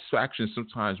dissatisfaction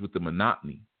sometimes with the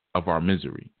monotony of our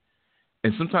misery.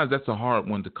 And sometimes that's a hard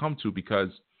one to come to because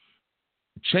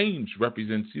change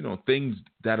represents, things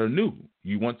that are new.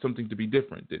 You want something to be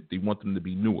different. You want them to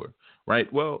be newer,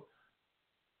 right? Well,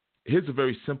 here's a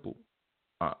very simple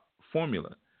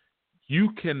formula.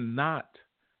 You cannot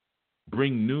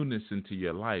bring newness into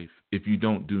your life if you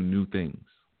don't do new things.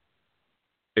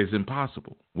 It's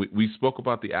impossible. We spoke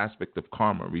about the aspect of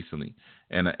karma recently,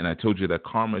 and I told you that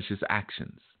karma is just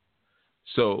actions.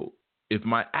 So if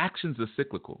my actions are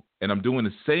cyclical and I'm doing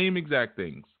the same exact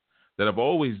things that I've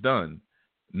always done,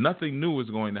 nothing new is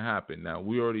going to happen. Now,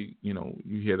 we already,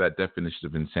 you hear that definition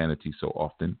of insanity so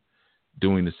often,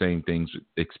 doing the same things,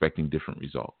 expecting different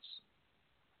results.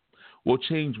 Well,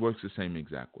 change works the same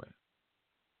exact way.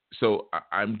 So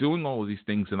I'm doing all of these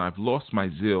things, and I've lost my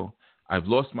zeal. I've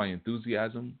lost my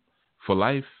enthusiasm for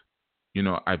life.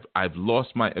 I've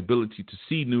lost my ability to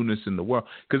see newness in the world,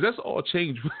 because that's all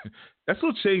change. That's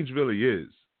what change really is,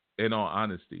 in all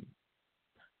honesty.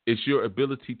 It's your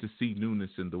ability to see newness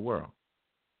in the world,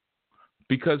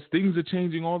 because things are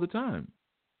changing all the time.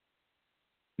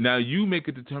 Now, you make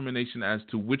a determination as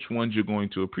to which ones you're going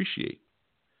to appreciate,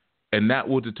 and that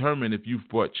will determine if you've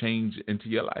brought change into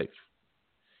your life.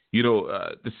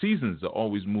 The seasons are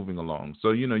always moving along.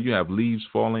 So, you have leaves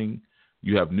falling,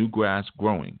 you have new grass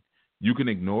growing. You can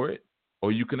ignore it,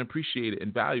 or you can appreciate it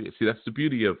and value it. See, that's the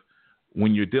beauty of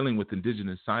when you're dealing with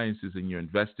indigenous sciences and you're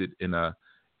invested in a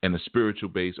spiritual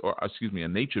base, or a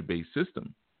nature-based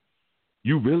system.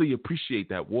 You really appreciate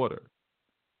that water.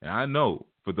 And I know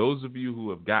for those of you who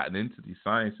have gotten into these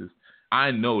sciences, I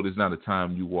know there's not a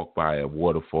time you walk by a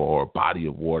waterfall or a body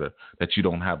of water that you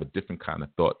don't have a different kind of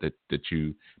thought that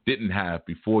you didn't have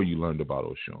before you learned about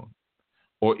Oshun.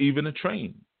 Or even a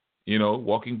train,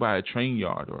 walking by a train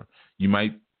yard, or you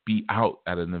might be out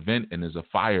at an event and there's a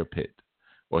fire pit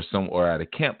or at a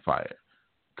campfire.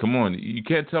 Come on, you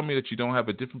can't tell me that you don't have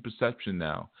a different perception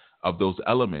now of those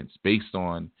elements based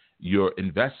on your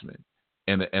investment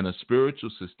in a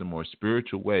spiritual system or a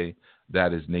spiritual way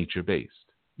that is nature-based.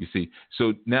 You see,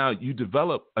 so now you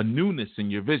develop a newness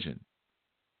in your vision.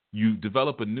 You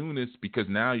develop a newness because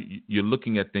now you're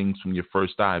looking at things from your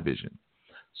first eye vision.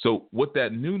 So what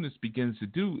that newness begins to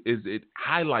do is it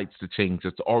highlights the change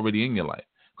that's already in your life,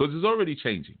 because it's already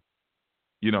changing,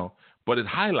 but it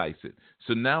highlights it.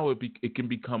 So now it can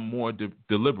become more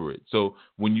deliberate. So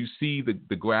when you see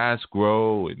the grass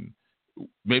grow and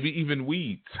maybe even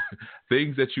weeds,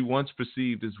 things that you once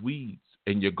perceived as weeds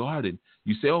in your garden,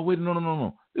 you say, oh, wait,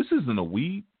 no. This isn't a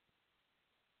weed.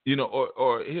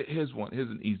 Or here's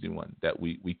an easy one that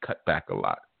we cut back a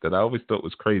lot that I always thought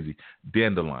was crazy.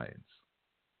 Dandelions,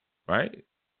 right?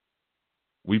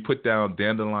 We put down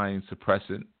dandelion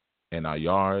suppressant in our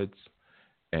yards,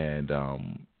 and,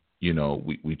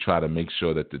 we try to make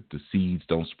sure that the seeds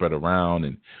don't spread around,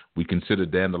 and we consider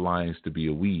dandelions to be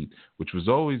a weed, which was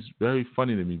always very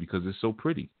funny to me because it's so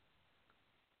pretty.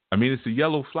 I mean, it's a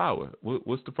yellow flower.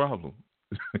 What's the problem?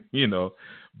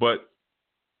 But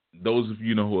those of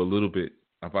you who are a little bit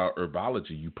about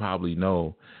herbology, you probably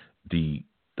know the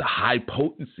high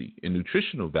potency and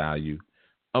nutritional value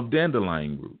of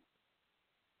dandelion root,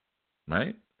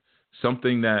 right?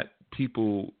 Something that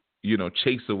people,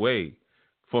 chase away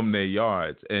from their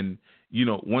yards. And,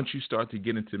 once you start to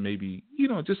get into maybe,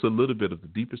 just a little bit of the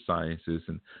deeper sciences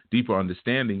and deeper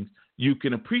understandings, you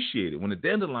can appreciate it. When the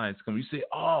dandelions come, you say,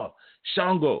 oh,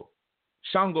 Shango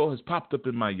has popped up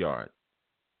in my yard,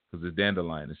 because the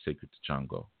dandelion is sacred to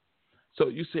Shango. So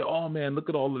you say, oh, man, look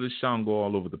at all of this Shango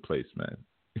all over the place, man.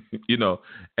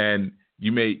 And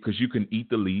you may, because you can eat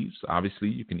the leaves. Obviously,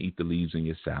 you can eat the leaves in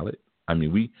your salad. I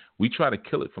mean, we try to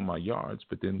kill it from our yards,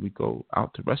 but then we go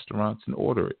out to restaurants and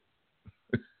order it.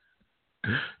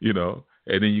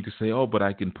 And then you can say, oh, but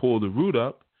I can pull the root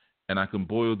up and I can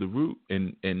boil the root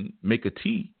and make a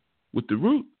tea with the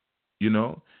root,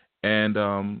 And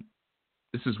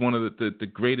this is one of the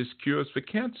greatest cures for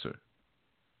cancer,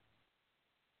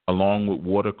 along with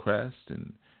watercress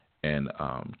and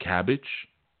cabbage,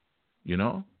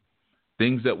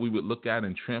 things that we would look at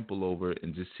and trample over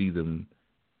and just see them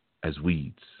as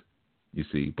weeds, you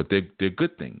see. But they're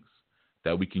good things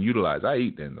that we can utilize. I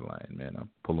eat dandelion, man. I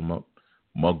pull them up,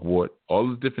 mugwort, all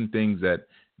the different things that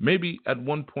maybe at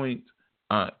one point,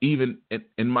 even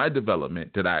in my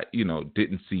development, that I,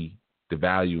 didn't see the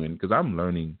value in, because I'm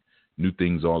learning new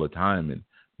things all the time and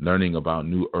learning about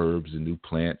new herbs and new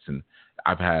plants. And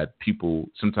I've had people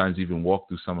sometimes even walk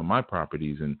through some of my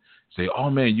properties and say, oh,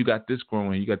 man, you got this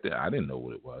growing, you got that. I didn't know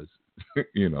what it was.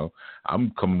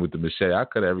 I'm coming with the machete. I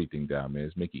cut everything down, man.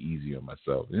 Let's make it easier on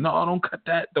myself. Oh, don't cut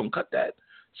that. Don't cut that.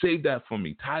 Save that for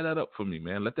me. Tie that up for me,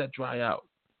 man. Let that dry out.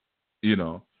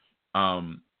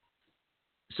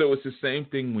 So it's the same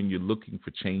thing when you're looking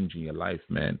for change in your life,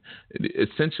 man.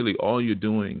 Essentially, all you're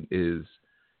doing is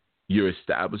you're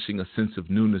establishing a sense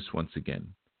of newness once again.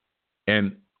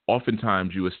 And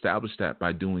oftentimes you establish that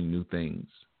by doing new things.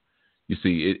 You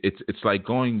see, it's like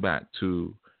going back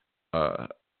to a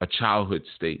childhood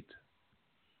state.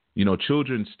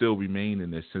 Children still remain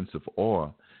in their sense of awe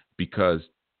because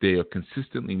they are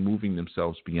consistently moving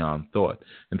themselves beyond thought.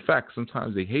 In fact,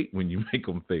 sometimes they hate when you make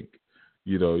them think.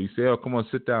 You say, oh, come on,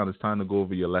 sit down. It's time to go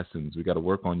over your lessons. We got to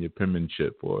work on your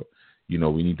penmanship, or,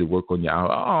 we need to work on your,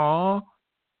 oh,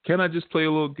 can I just play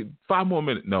a little, 5 more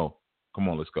minutes? No, come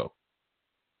on, let's go.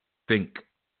 Think.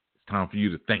 It's time for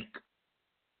you to think.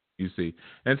 You see?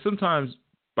 And sometimes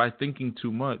by thinking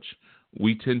too much,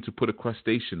 we tend to put a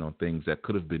crustacean on things that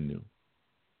could have been new.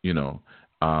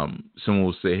 Someone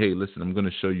will say, hey, listen, I'm going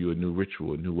to show you a new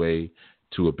ritual, a new way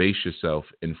to abase yourself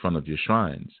in front of your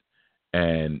shrines.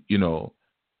 And,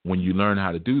 when you learn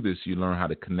how to do this, you learn how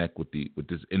to connect with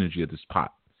this energy of this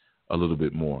pot a little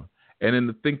bit more. And then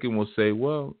the thinking will say,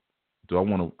 well, do I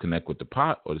want to connect with the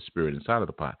pot or the spirit inside of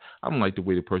the pot? I don't like the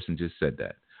way the person just said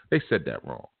that. They said that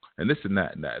wrong. And this and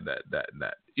that and that.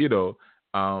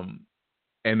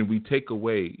 And we take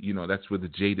away, that's where the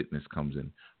jadedness comes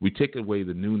in. We take away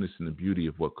the newness and the beauty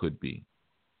of what could be.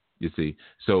 You see?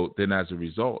 So then as a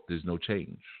result, there's no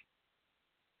change.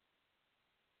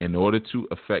 In order to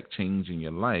affect change in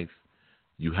your life,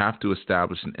 you have to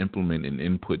establish and implement and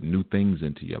input new things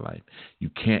into your life. You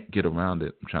can't get around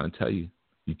it. I'm trying to tell you,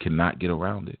 you cannot get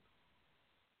around it.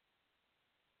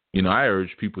 I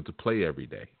urge people to play every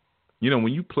day.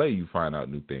 When you play, you find out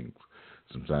new things.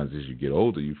 Sometimes as you get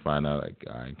older, you find out, like,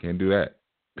 I can't do that.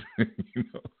 I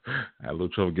had a little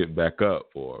trouble getting back up,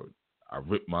 or I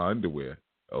ripped my underwear.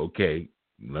 Okay,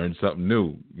 learn something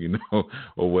new,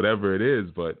 or whatever it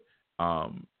is. But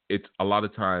it's a lot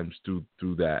of times through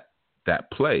that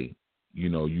play, you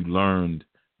learn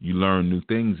new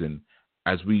things. And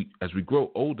as we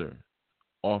grow older,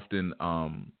 often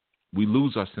we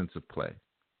lose our sense of play.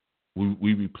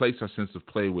 We replace our sense of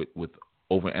play with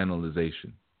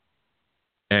overanalyzation.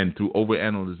 And through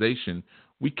overanalyzation,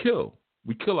 we kill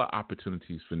our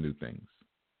opportunities for new things.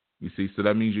 You see, so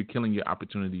that means you're killing your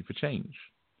opportunity for change.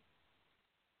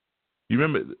 You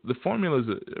remember, the formulas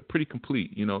are pretty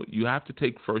complete. You have to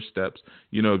take first steps.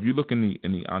 If you look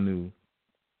in our new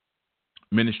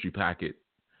ministry packet,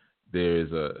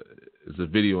 there's a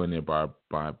video in there by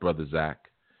Brother Zach,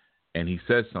 and he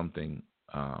says something.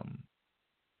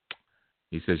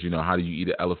 He says, how do you eat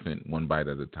an elephant one bite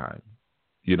at a time?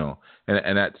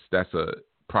 And that's a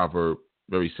proverb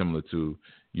very similar to,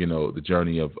 the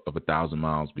journey of 1,000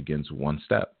 miles begins with one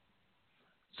step.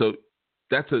 So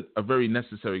that's a very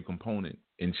necessary component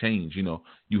in change.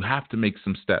 You have to make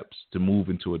some steps to move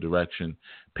into a direction.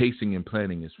 Pacing and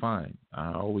planning is fine.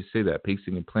 I always say that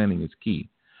pacing and planning is key,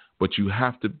 but you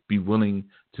have to be willing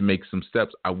to make some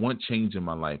steps. I want change in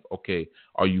my life. Okay.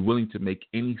 Are you willing to make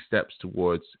any steps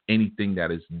towards anything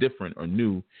that is different or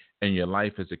new in your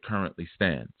life as it currently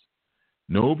stands?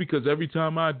 No, because every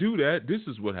time I do that, this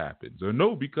is what happens. Or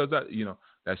no, because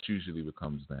that's usually what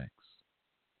comes next.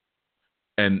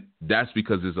 And that's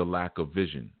because there's a lack of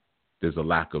vision.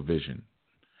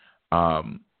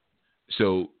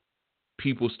 So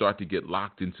people start to get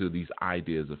locked into these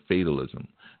ideas of fatalism,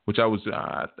 which I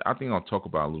think I'll talk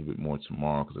about a little bit more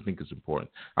tomorrow, because I think it's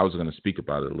important. I was going to speak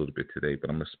about it a little bit today, but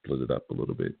I'm going to split it up a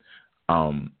little bit.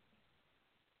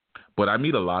 But I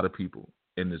meet a lot of people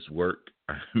in this work.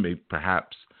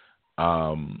 Perhaps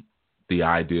the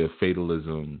idea of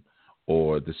fatalism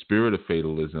or the spirit of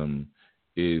fatalism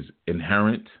is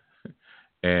inherent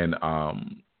in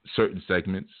certain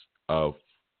segments of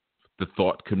the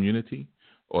thought community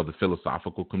or the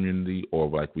philosophical community, or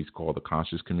like we call the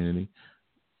conscious community,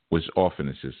 which often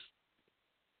is just,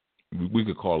 we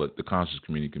could call it, the conscious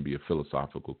community can be a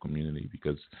philosophical community,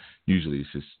 because usually it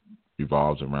just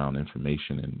revolves around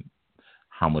information and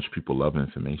how much people love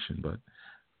information. But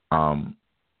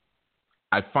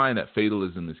I find that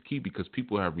fatalism is key because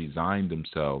people have resigned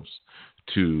themselves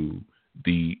to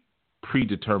the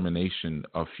predetermination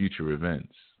of future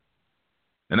events.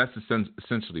 And that's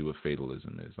essentially what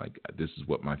fatalism is. Like, this is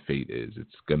what my fate is.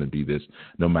 It's going to be this.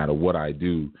 No matter what I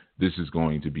do, this is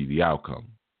going to be the outcome.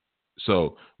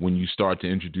 So when you start to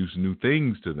introduce new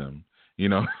things to them,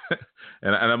 and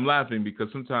I'm laughing because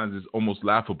sometimes it's almost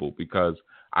laughable, because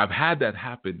I've had that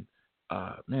happen.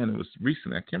 It was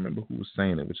recently. I can't remember who was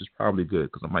saying it, which is probably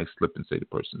good because I might slip and say the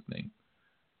person's name.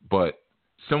 But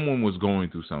someone was going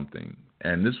through something,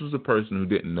 and this was a person who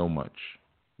didn't know much,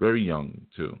 very young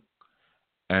too.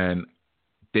 And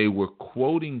they were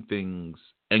quoting things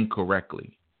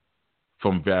incorrectly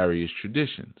from various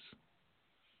traditions.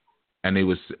 And they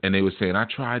were saying, I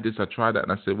tried this, I tried that.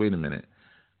 And I said, wait a minute.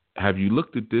 Have you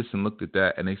looked at this and looked at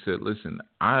that? And they said, listen,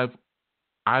 I've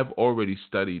already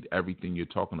studied everything you're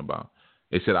talking about.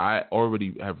 They said, I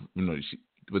already have,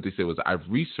 what they said was, I've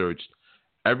researched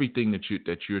everything that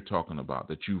you're talking about,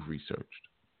 that you've researched.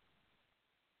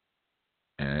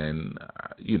 And,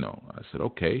 I said,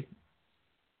 okay.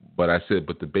 But I said,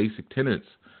 but the basic tenets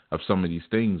of some of these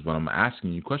things, when I'm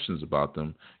asking you questions about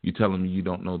them, you're telling me you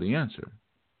don't know the answer.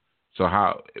 So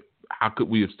how could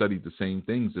we have studied the same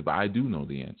things if I do know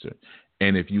the answer?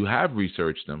 And if you have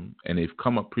researched them and they've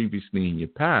come up previously in your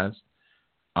past,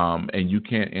 and you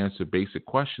can't answer basic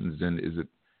questions, then is it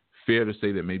fair to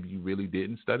say that maybe you really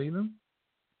didn't study them?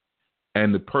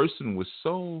 And the person was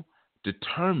so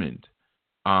determined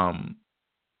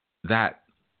that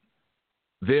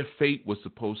their fate was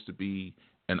supposed to be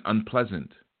an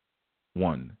unpleasant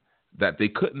one, that they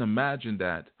couldn't imagine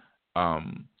that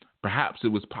perhaps it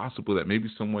was possible that maybe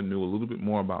someone knew a little bit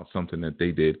more about something that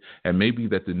they did, and maybe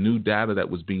that the new data that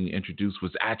was being introduced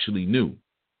was actually new.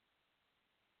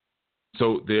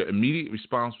 So their immediate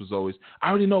response was always, I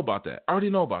already know about that. I already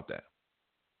know about that.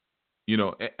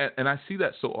 And I see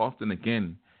that so often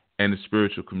again in the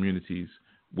spiritual communities,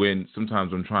 when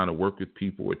sometimes I'm trying to work with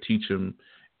people or teach them,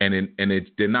 and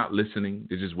they're not listening.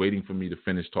 They're just waiting for me to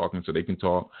finish talking so they can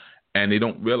talk. And they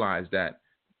don't realize that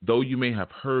though you may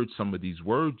have heard some of these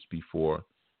words before,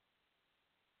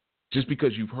 just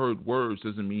because you've heard words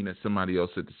doesn't mean that somebody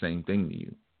else said the same thing to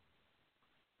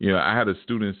you. I had a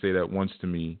student say that once to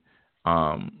me,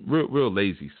 real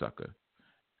lazy sucker.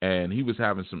 And he was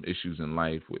having some issues in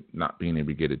life with not being able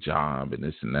to get a job and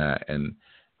this and that. And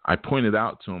I pointed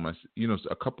out to him, I said,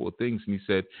 a couple of things. And he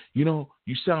said, you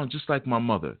sound just like my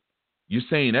mother. You're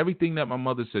saying everything that my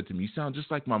mother said to me. You sound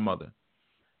just like my mother.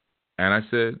 And I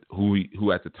said,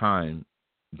 who at the time,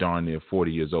 darn near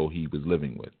 40 years old, he was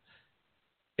living with.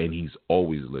 And he's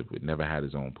always lived with, never had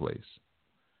his own place.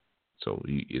 So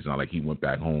it's not like he went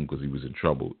back home because he was in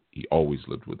trouble. He always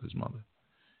lived with his mother.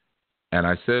 And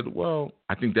I said, well,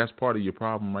 I think that's part of your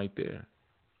problem right there.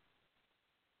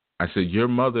 I said, your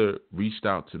mother reached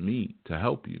out to me to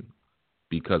help you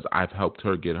because I've helped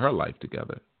her get her life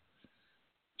together.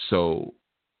 So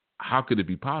how could it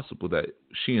be possible that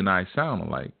she and I sound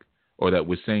alike, or that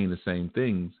we're saying the same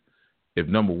things, if,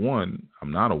 number one,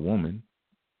 I'm not a woman,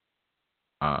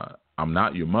 I'm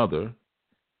not your mother,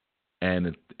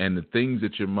 and the things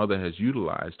that your mother has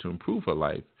utilized to improve her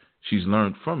life, she's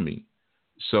learned from me.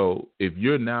 So if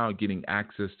you're now getting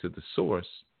access to the source,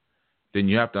 then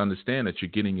you have to understand that you're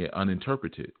getting it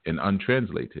uninterpreted and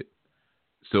untranslated.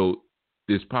 So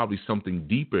there's probably something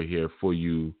deeper here for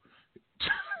you.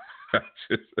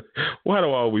 Why do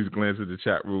I always glance at the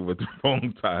chat room at the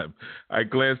wrong time? I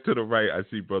glance to the right. I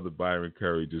see Brother Byron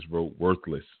Curry just wrote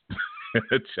worthless in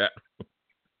the chat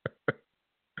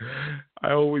room.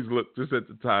 I always look just at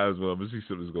the times when I'm going to see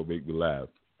something that's going to make me laugh.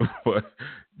 But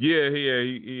he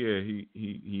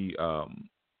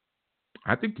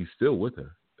I think he's still with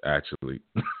her, actually.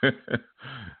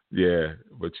 Yeah,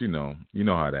 but you know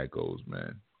how that goes,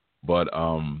 man. But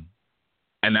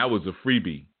and that was a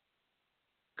freebie,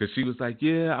 because she was like,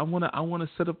 yeah, I wanna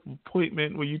set up an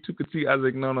appointment where you two could see. I was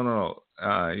like, no,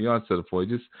 you don't set up for it.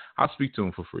 Just I'll speak to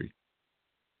him for free.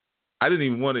 I didn't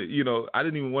even want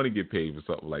to get paid for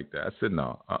something like that. I said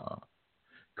no,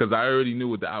 because I already knew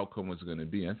what the outcome was going to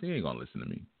be. I said, he ain't gonna listen to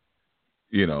me.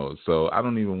 So I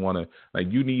don't even want to,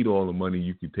 like, you need all the money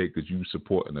you can take because you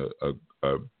supporting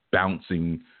a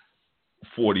bouncing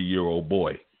 40-year-old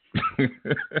boy.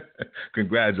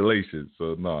 Congratulations.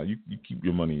 So no, you keep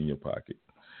your money in your pocket,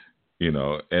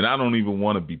 and I don't even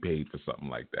want to be paid for something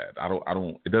like that. I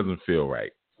don't, it doesn't feel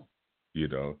right,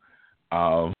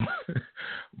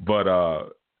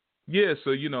 but yeah,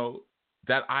 so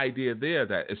that idea there,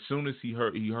 that as soon as he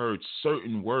heard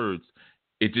certain words,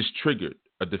 it just triggered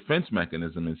a defense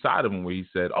mechanism inside of him where he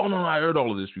said, oh, no, I heard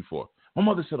all of this before. My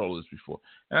mother said all of this before.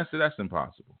 And I said, that's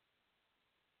impossible.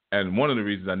 And one of the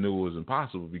reasons I knew it was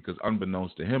impossible, because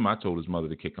unbeknownst to him, I told his mother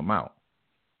to kick him out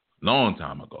long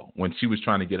time ago when she was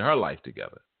trying to get her life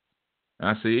together. And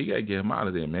I said, you got to get him out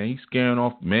of there, man. He's scaring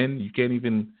off men. You can't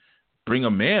even bring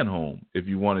a man home if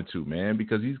you wanted to, man,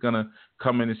 because he's going to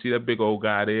come in and see that big old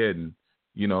guy there. And,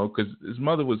 because his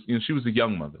mother was, she was a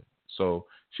young mother. So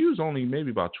she was only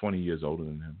maybe about 20 years older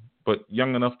than him, but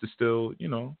young enough to still,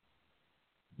 And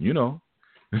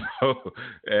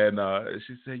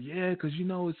she said, yeah, because,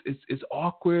 it's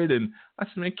awkward. And I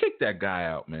said, man, kick that guy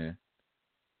out, man.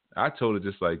 I told her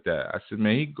just like that. I said,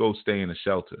 man, he'd go stay in a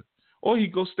shelter, or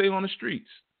he'd go stay on the streets.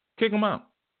 Kick him out.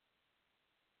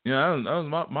 That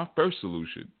was my first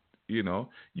solution. You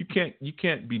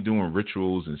can't be doing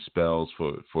rituals and spells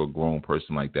for a grown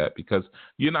person like that, because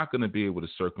you're not going to be able to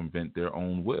circumvent their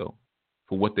own will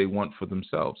for what they want for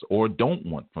themselves or don't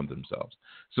want from themselves.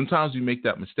 Sometimes we make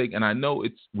that mistake, and I know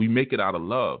we make it out of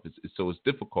love, so it's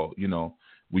difficult.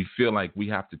 We feel like we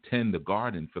have to tend the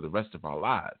garden for the rest of our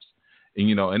lives, and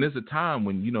and there's a time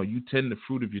when you tend the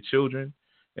fruit of your children,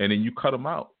 and then you cut them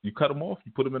out, you cut them off,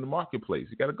 you put them in the marketplace.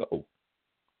 You got to go.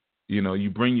 You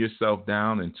bring yourself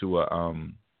down into a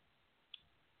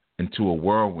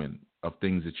whirlwind of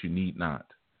things that you need not.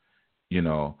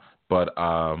 But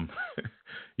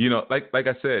like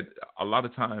I said, a lot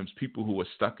of times people who are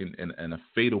stuck in a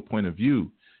fatal point of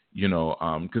view,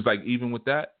 because like even with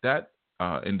that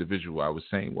individual, I was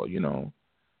saying, well,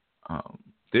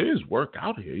 there is work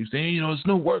out here. He's saying, there's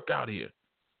no work out here.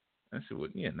 I said, well,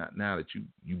 yeah, not now that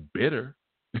you bitter,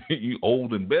 you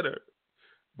old and bitter,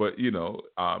 but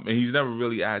and he's never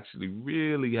really had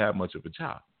much of a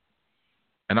job.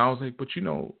 And I was like, but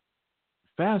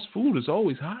fast food is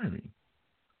always hiring.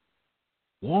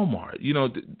 Walmart,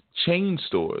 chain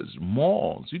stores,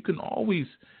 malls, you can always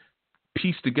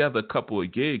piece together a couple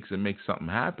of gigs and make something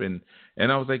happen.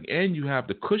 And I was like, and you have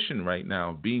the cushion right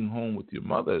now of being home with your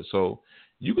mother. So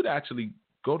you could actually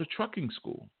go to trucking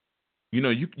school.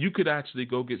 You could actually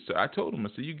go I told him, I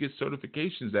said, you get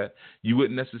certifications that you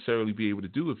wouldn't necessarily be able to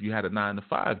do if you had a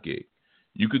 9-to-5 gig.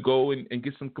 You could go and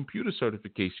get some computer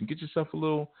certification, get yourself a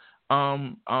little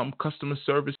customer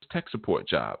service tech support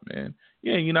job, man.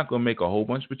 Yeah, you're not gonna make a whole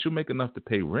bunch, but you'll make enough to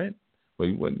pay rent. But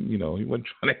he wasn't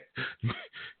trying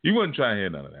to hear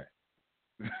none of that.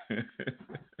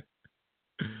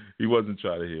 He wasn't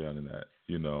trying to hear none of that.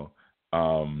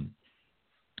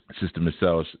 Sister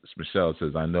Michelle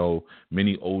says, I know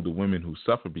many older women who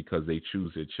suffer because they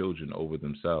choose their children over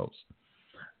themselves.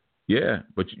 Yeah,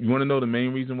 but you want to know the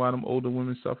main reason why them older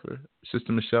women suffer,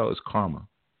 Sister Michelle, is karma.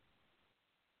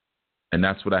 And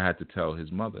that's what I had to tell his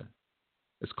mother.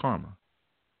 It's karma.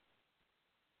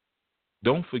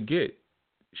 Don't forget,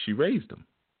 she raised him.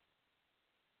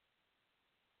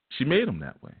 She made him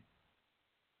that way.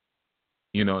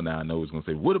 Now I know he's going to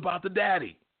say, what about the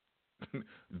daddy?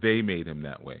 They made him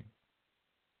that way.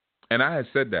 And I had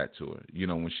said that to her,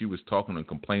 when she was talking and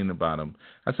complaining about him.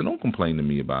 I said, don't complain to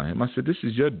me about him. I said, this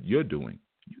is your doing.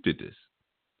 You did this.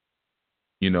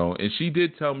 And she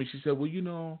did tell me, she said,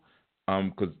 well,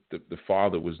 because the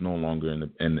father was no longer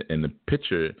in the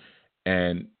picture,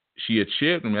 and she had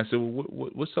shared with me. I said, well,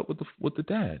 what's up with the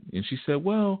dad? And she said,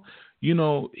 well, he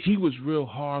was real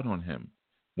hard on him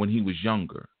when he was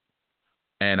younger,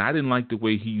 and I didn't like the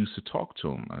way he used to talk to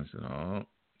him. I said, oh,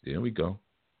 there we go.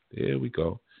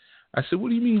 I said, what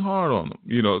do you mean hard on him?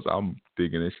 So I'm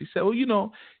thinking it. She said, well,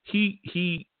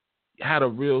 he had a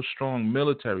real strong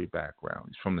military background.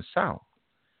 He's from the South.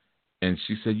 And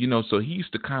she said, so he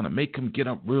used to kind of make him get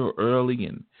up real early,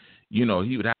 and, he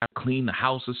would have to clean the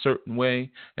house a certain way,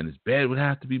 and his bed would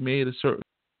have to be made a certain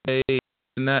way,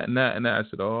 and that. I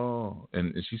said, oh.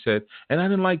 And she said, and I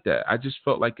didn't like that. I just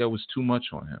felt like that was too much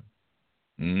on him.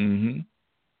 Mm-hmm.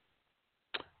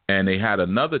 And they had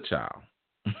another child.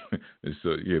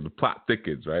 So, yeah, the plot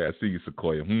thickens, right? I see you,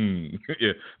 Sequoia.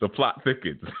 Yeah, the plot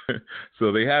thickens.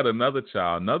 So they had another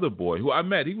child, another boy, who I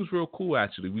met. He was real cool,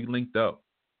 actually. We linked up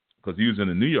because he was in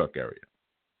the New York area.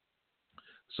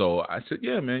 So I said,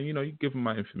 yeah, man, you give him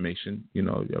my information. You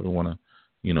ever want to,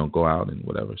 go out and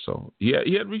whatever. So he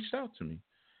had reached out to me.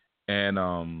 And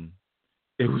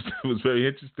it was very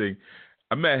interesting.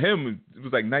 I met him. It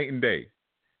was like night and day.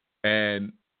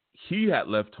 And he had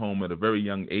left home at a very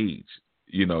young age.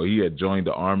 He had joined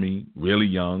the Army really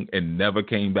young and never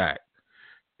came back.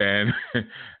 And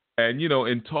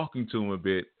in talking to him a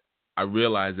bit, I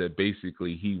realized that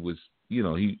basically he was, he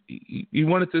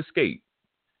wanted to escape.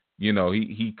 He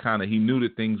knew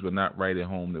that things were not right at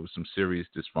home. There was some serious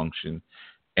dysfunction,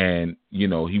 and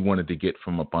he wanted to get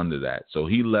from up under that. So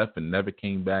he left and never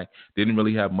came back. Didn't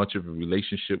really have much of a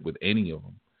relationship with any of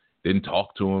them. Didn't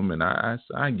talk to him, and I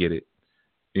get it.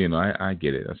 I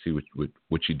get it. I see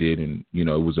what you did, and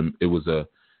it was an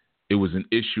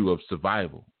issue of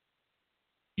survival.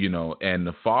 And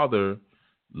the father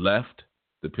left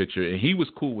the picture, and he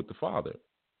was cool with the father,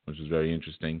 which was very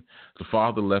interesting. The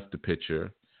father left the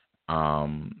picture,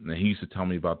 and he used to tell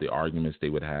me about the arguments they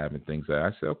would have and things like that.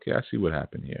 I said, okay, I see what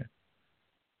happened here.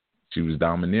 She was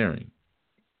domineering,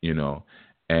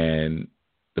 and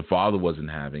the father wasn't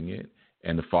having it.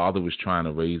 And the father was trying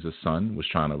to raise a son, was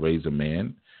trying to raise a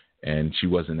man, and she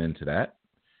wasn't into that.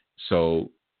 So,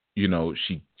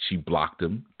 she blocked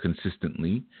him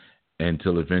consistently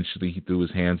until eventually he threw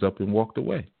his hands up and walked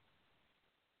away.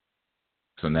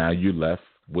 So now you're left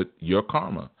with your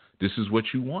karma. This is what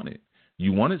you wanted.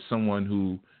 You wanted someone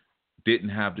who didn't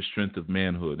have the strength of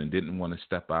manhood and didn't want to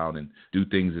step out and do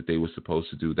things that they were supposed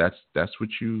to do. That's what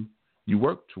you you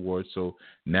work towards. So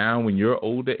now when you're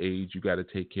older age, you got to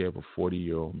take care of a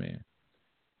 40-year-old man.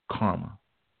 Karma.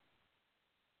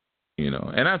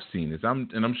 And I've seen this.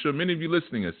 I'm sure many of you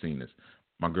listening have seen this.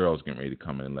 My girl's getting ready to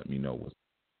come in and let me know what's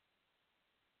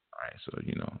all right. So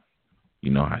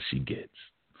you know how she gets.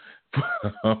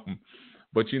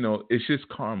 But it's just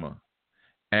karma.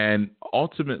 And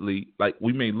ultimately, like,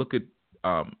 we may look at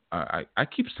I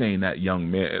keep saying that young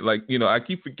man. Like, I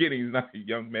keep forgetting he's not a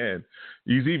young man.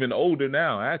 He's even older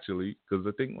now, actually, because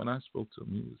I think when I spoke to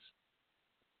him, he was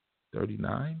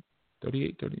 39,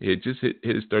 38, 30. It just hit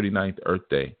his 39th Earth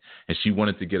Day. And she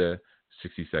wanted to get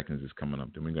 60 seconds is coming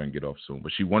up. Then we're going to get off soon.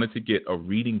 But she wanted to get a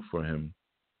reading for him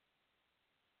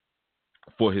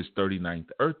for his 39th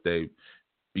Earth Day,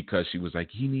 because she was like,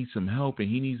 he needs some help and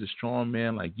he needs a strong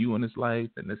man like you in his life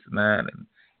and this and that.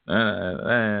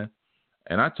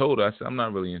 And I told her, I said, I'm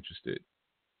not really interested.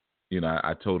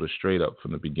 I told her straight up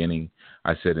from the beginning.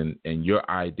 I said, and your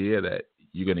idea that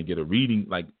you're going to get a reading,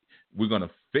 like, we're going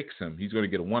to fix him. He's going to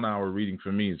get a 1-hour reading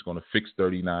from me. It's going to fix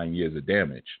 39 years of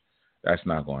damage. That's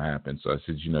not going to happen. So I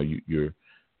said, you're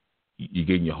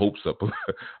getting your hopes up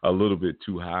a little bit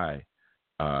too high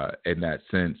in that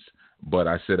sense. But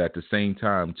I said at the same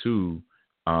time, too,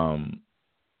 why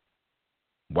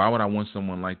would I want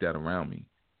someone like that around me?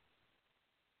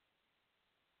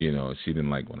 She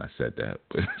didn't like when I said that.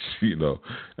 But, she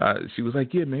was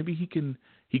like, yeah, maybe he can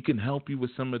help you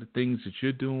with some of the things that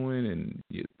you're doing and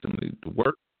some of the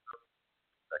work.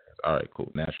 All right,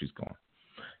 cool. Now she's gone.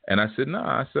 And I said, no.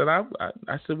 I said,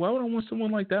 why would I want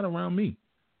someone like that around me?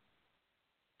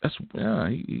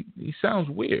 He sounds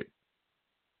weird.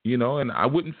 And I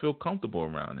wouldn't feel comfortable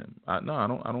around him. I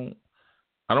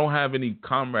don't have any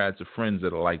comrades or friends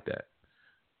that are like that.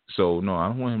 So no, I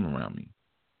don't want him around me.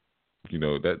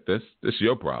 That's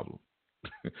your problem,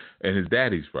 and his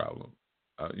daddy's problem.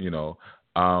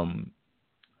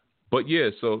 But yeah,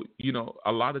 so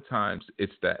a lot of times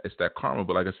it's that karma.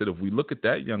 But like I said, if we look at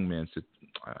that young man,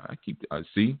 I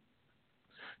see,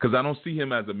 because I don't see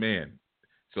him as a man.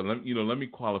 So let me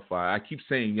qualify. I keep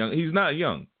saying young. He's not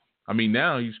young. I mean,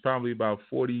 now he's probably about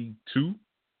 42,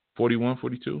 41,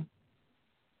 42.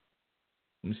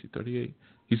 Let me see, 38.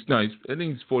 I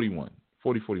think he's 41,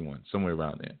 40, 41, somewhere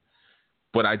around there.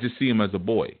 But I just see him as a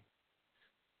boy.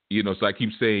 So I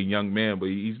keep saying young man, but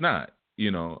he's not. He's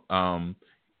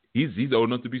old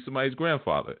enough to be somebody's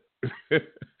grandfather.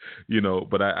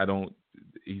 But I don't.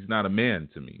 He's not a man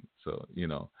to me. So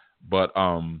but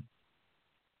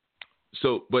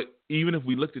but even if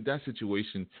we looked at that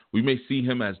situation, we may see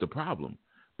him as the problem.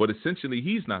 But essentially,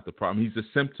 he's not the problem. He's a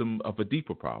symptom of a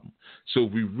deeper problem. So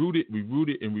if we root it,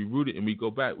 and we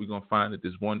go back, we're going to find that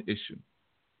there's one issue.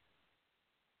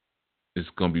 It's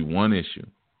going to be one issue.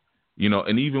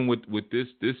 And even with this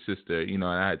sister,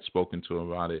 I had spoken to her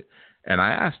about it, and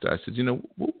I asked her, I said,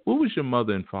 what was your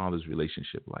mother and father's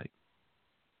relationship like?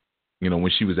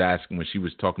 When she was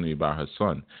talking to me about her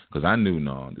son, because I knew,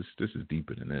 no, this is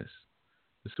deeper than this.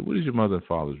 I said, what is your mother and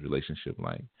father's relationship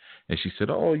like? And she said,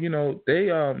 oh,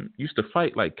 they used to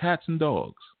fight like cats and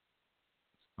dogs.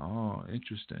 Oh,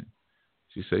 interesting.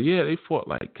 She said, yeah, they fought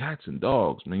like cats and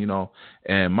dogs, man,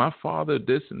 and my father,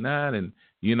 this and that, and,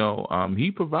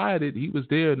 he provided, he was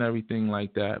there and everything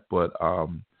like that, but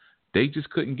they just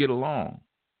couldn't get along.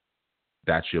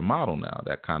 That's your model now,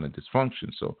 that kind of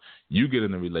dysfunction. So you get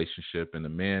in a relationship, and the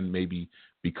man, maybe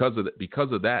because of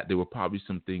that, there were probably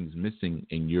some things missing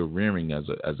in your rearing as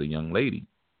a young lady.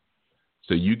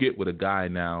 So you get with a guy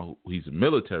now, he's a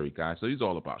military guy, so he's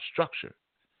all about structure.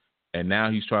 And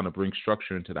now he's trying to bring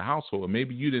structure into the household, and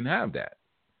maybe you didn't have that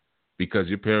because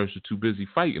your parents were too busy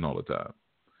fighting all the time.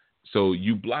 So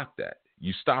you block that,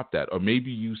 you stop that, or maybe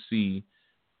you see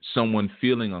someone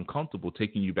feeling uncomfortable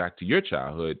taking you back to your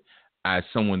childhood as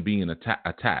someone being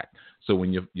attacked. So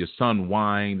when your son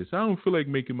whines, I don't feel like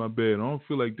making my bed, I don't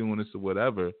feel like doing this or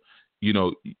whatever,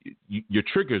 your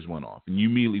triggers went off, and you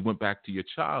immediately went back to your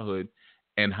childhood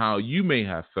and how you may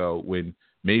have felt when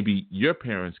maybe your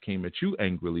parents came at you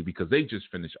angrily because they just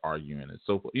finished arguing and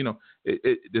so forth.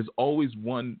 There's always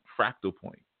one fractal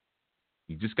point.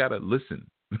 You just got to listen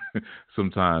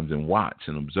sometimes and watch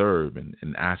and observe and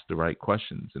ask the right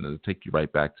questions, and it'll take you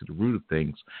right back to the root of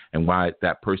things and why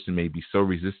that person may be so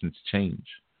resistant to change,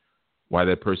 why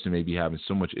that person may be having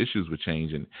so much issues with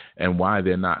change, and why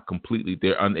they're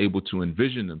unable to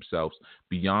envision themselves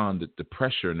beyond the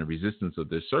pressure and the resistance of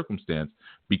their circumstance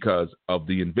because of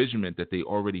the envisionment that they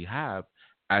already have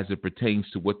as it pertains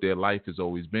to what their life has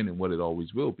always been and what it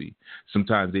always will be.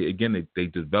 Sometimes they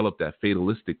develop that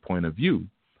fatalistic point of view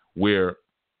where,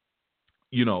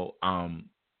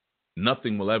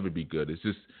 Nothing will ever be good. It's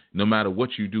just no matter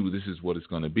what you do, this is what it's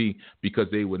going to be, because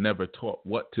they were never taught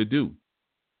what to do.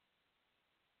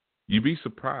 You'd be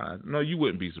surprised. No, you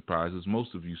wouldn't be surprised, as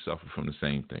most of you suffer from the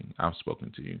same thing. I've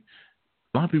spoken to you.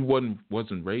 A lot of people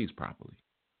wasn't raised properly.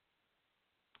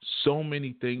 So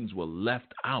many things were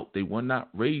left out. They were not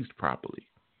raised properly.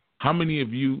 How many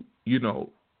of you,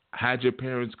 had your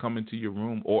parents come into your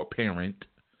room, or a parent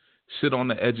sit on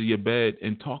the edge of your bed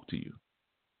and talk to you?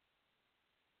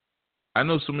 I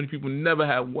know so many people never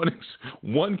had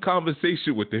one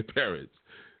conversation with their parents,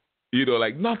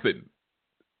 like nothing.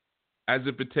 As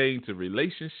it pertains to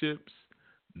relationships,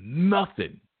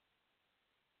 nothing.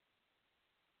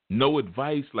 No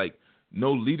advice, like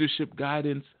no leadership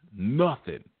guidance,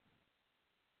 nothing.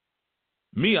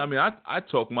 Me, I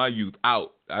talk my youth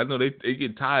out. I know they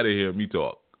get tired of hearing me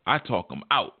talk. I talk them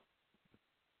out.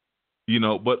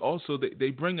 But also they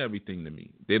bring everything to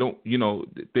me. They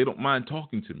don't mind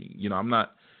talking to me.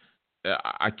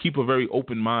 I keep a very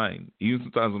open mind, even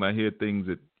sometimes when I hear things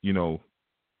that,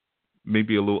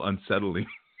 maybe a little unsettling.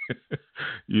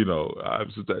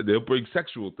 Sometimes they'll bring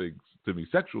sexual things to me,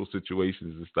 sexual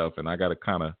situations and stuff, and I got to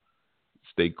kind of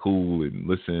stay cool and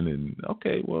listen and,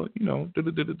 okay, well,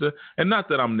 and not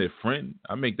that I'm their friend.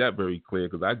 I make that very clear,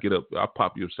 because I get up, I'll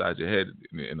pop you upside your head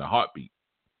in a heartbeat.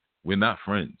 We're not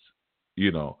friends,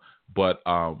 but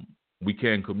we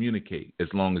can communicate as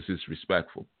long as it's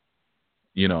respectful.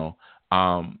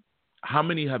 How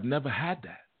many have never had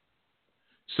that?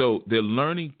 So they're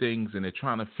learning things and they're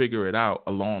trying to figure it out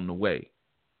along the way.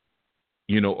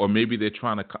 Or maybe they're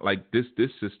trying to, like this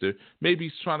sister, maybe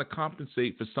she's trying to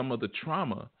compensate for some of the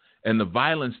trauma and the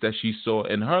violence that she saw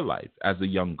in her life as a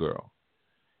young girl.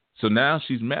 So now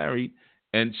she's married,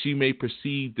 and she may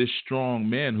perceive this strong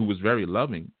man who was very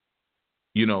loving,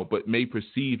 but may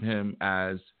perceive him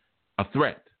as a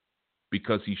threat,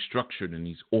 because he's structured and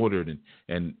he's ordered,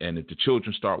 and if the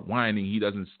children start whining, he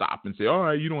doesn't stop and say, all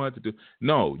right, you don't have to do.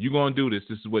 No, you're going to do this.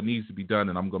 This is what needs to be done,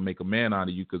 and I'm going to make a man out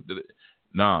of you.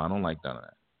 I don't like none of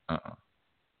that.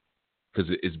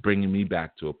 Because it's bringing me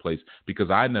back to a place,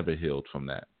 because I never healed from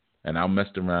that. And I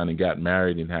messed around and got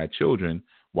married and had children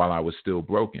while I was still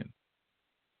broken.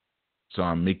 So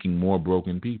I'm making more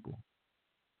broken people,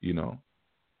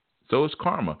 So it's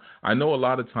karma. I know a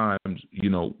lot of times,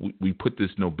 we put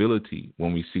this nobility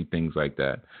when we see things like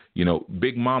that.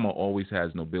 Big Mama always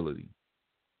has nobility.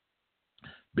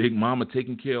 Big Mama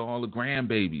taking care of all the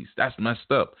grandbabies. That's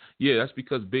messed up. Yeah, that's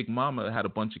because Big Mama had a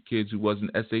bunch of kids who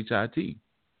wasn't SHIT.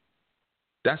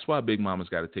 That's why Big Mama's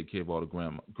got to take care of all the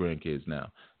grandkids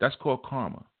now. That's called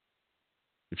karma.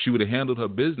 If she would have handled her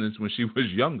business when she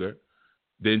was younger,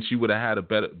 then she would have had a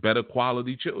better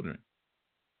quality children.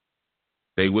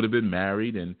 They would have been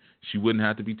married, and she wouldn't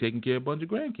have to be taking care of a bunch of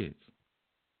grandkids.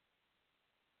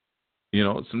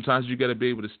 Sometimes you got to be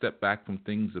able to step back from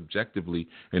things objectively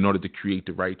in order to create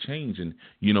the right change. And,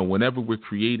 whenever we're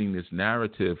creating this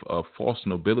narrative of false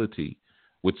nobility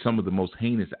with some of the most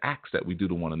heinous acts that we do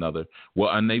to one another,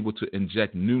 we're unable to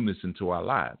inject newness into our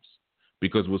lives,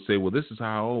 because we'll say, well, this is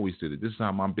how I always did it. This is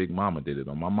how my Big Mama did it,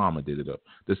 or my mama did it, or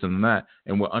this and that.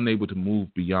 And we're unable to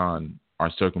move beyond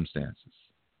our circumstances.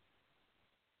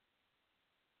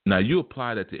 Now, you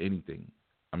apply that to anything.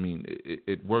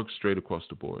 It works straight across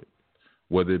the board,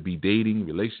 whether it be dating,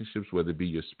 relationships, whether it be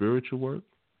your spiritual work,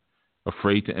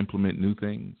 afraid to implement new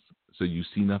things, so you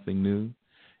see nothing new,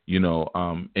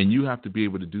 and you have to be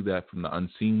able to do that from the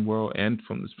unseen world and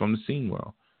from the seen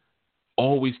world.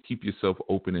 Always keep yourself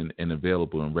open and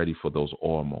available and ready for those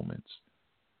awe moments.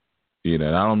 And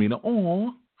I don't mean I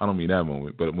don't mean that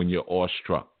moment, but when you're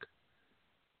awestruck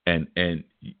and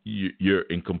you're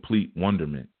in complete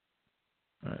wonderment.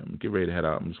 All right, get ready to head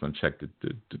out. I'm just going to check the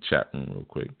chat room real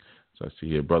quick. So I see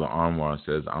here, Brother Anwar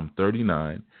says, I'm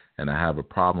 39 and I have a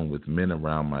problem with men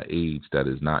around my age that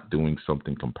is not doing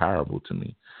something comparable to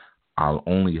me. I'll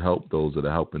only help those that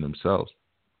are helping themselves.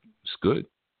 It's good.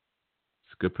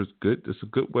 It's good. It's a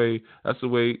good way. That's the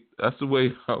way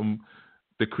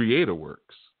the Creator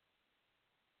works.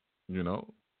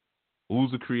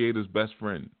 Who's the Creator's best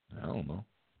friend? I don't know.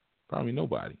 Probably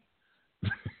nobody.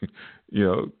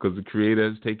 Because the Creator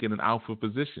has taken an alpha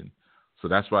position. So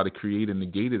that's why the Creator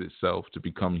negated itself to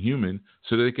become human,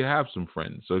 so that it could have some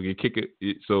friends. So you kick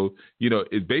it. So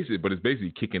it's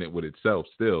basically kicking it with itself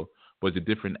still, but the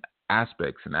different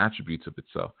aspects and attributes of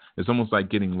itself. It's almost like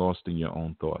getting lost in your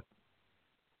own thought.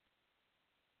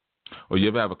 Or you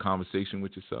ever have a conversation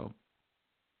with yourself?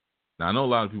 Now I know a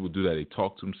lot of people do that. They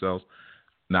talk to themselves.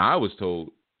 Now I was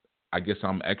told, I guess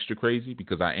I'm extra crazy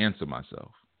because I answer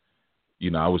myself.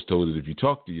 I was told that if you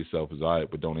talk to yourself, it's all right,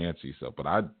 but don't answer yourself. But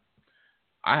I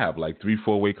have like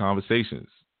 3-4 way conversations.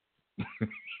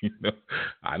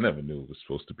 I never knew it was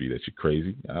supposed to be that you're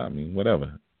crazy. I mean,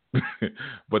 whatever.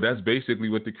 But that's basically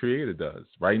what the creator does.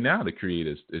 Right now, the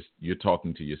creator is you're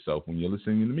talking to yourself when you're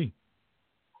listening to me.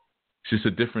 It's just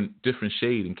a different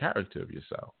shade and character of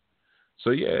yourself.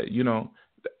 So yeah,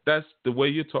 that's the way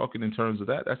you're talking in terms of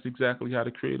that. That's exactly how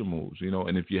the creator moves.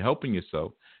 And if you're helping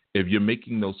yourself, if you're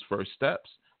making those first steps,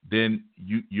 then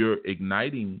you're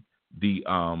igniting the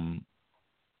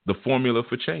formula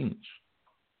for change.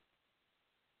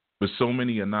 But so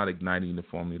many are not igniting the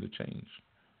formula to change.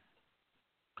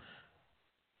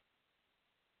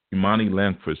 Imani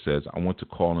Langford says, I want to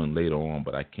call in later on,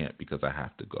 but I can't because I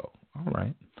have to go. All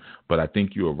right. But I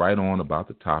think you are right on about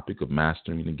the topic of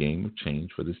mastering the game of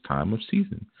change for this time of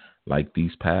season, like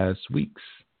these past weeks.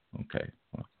 Okay.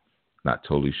 Well, not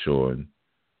totally sure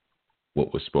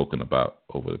what was spoken about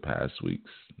over the past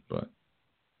weeks, but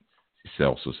she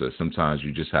also says sometimes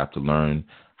you just have to learn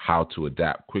how to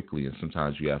adapt quickly, and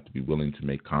sometimes you have to be willing to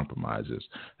make compromises.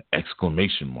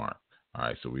 Exclamation mark. All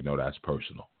right, so we know that's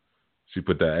personal. She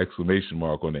put that exclamation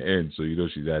mark on the end, so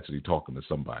she's actually talking to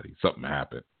somebody. Something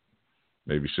happened.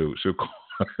 Maybe she'll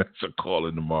call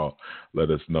in tomorrow, let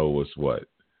us know what's what.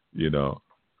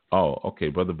 Oh, okay,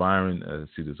 Brother Byron.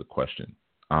 See, there's a question.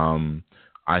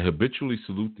 I habitually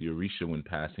salute the Orisha when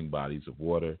passing bodies of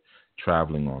water,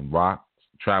 traveling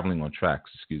on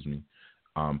tracks.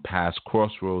 Past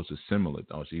crossroads is similar.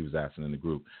 Oh, she was asking in the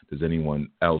group, does anyone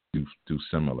else do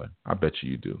similar? I bet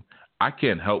you do. I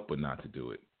can't help but not to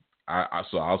do it.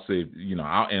 So I'll say,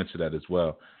 I'll answer that as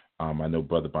well. I know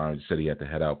Brother Byron said he had to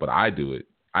head out, but I do it.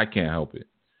 I can't help it.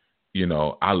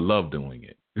 I love doing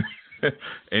it.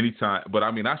 Anytime. But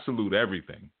I mean, I salute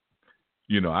everything.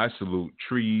 I salute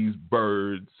trees,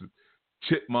 birds,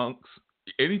 chipmunks,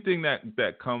 anything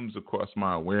that comes across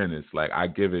my awareness. Like, I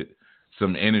give it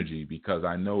some energy because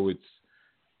I know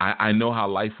I know how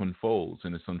life unfolds,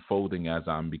 and it's unfolding as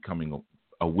I'm becoming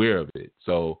aware of it.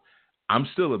 So I'm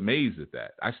still amazed at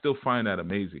that. I still find that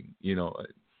amazing.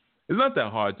 It's not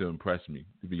that hard to impress me,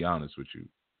 to be honest with you.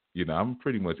 I'm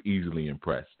pretty much easily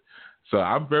impressed. So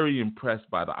I'm very impressed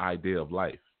by the idea of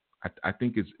life. I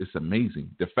think it's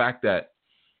amazing. The fact that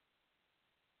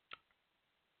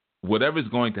whatever's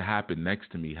going to happen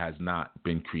next to me has not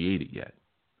been created yet.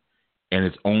 And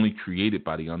it's only created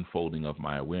by the unfolding of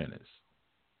my awareness.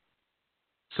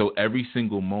 So every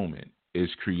single moment is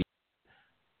created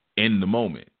in the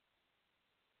moment.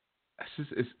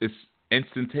 It's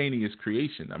instantaneous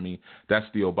creation. I mean, that's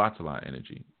the Obatala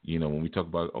energy. When we talk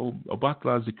about,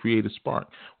 Obatala is the creative spark.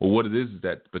 Well, what it is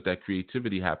that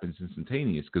creativity happens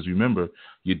instantaneous, because remember,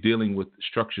 you're dealing with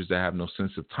structures that have no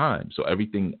sense of time. So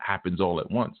everything happens all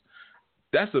at once.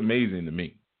 That's amazing to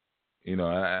me.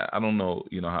 I don't know,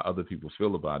 how other people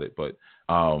feel about it, but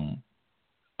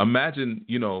imagine,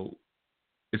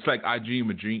 it's like I Dream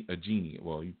a Genie.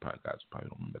 Well, you guys probably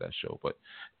don't remember that show, but,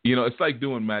 it's like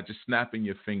doing magic, snapping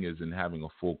your fingers and having a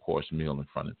full course meal in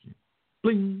front of you.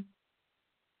 Bling.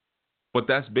 But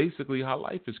that's basically how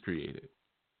life is created.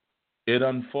 It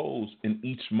unfolds in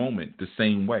each moment the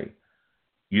same way,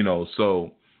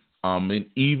 so, and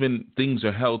even things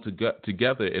are held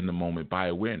together in the moment by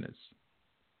awareness.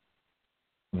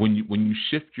 When you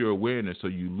shift your awareness or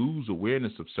you lose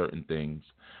awareness of certain things,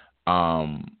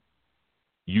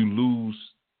 you lose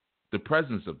the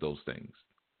presence of those things.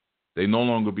 They no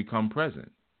longer become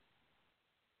present.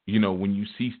 When you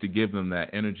cease to give them that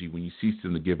energy, when you cease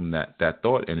to give them that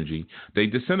thought energy, they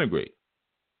disintegrate.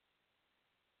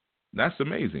 That's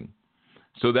amazing.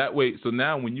 So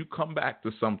now when you come back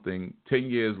to something 10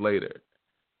 years later,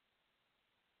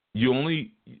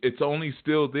 it's only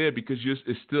still there because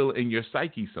it's still in your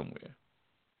psyche somewhere.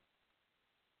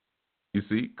 You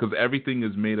see, because everything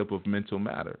is made up of mental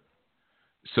matter.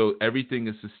 So everything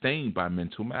is sustained by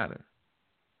mental matter.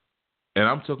 And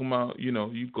I'm talking about,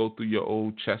 you go through your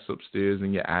old chest upstairs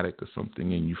in your attic or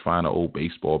something, and you find an old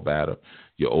baseball bat or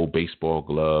your old baseball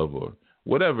glove or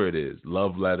whatever it is,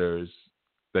 love letters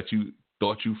that you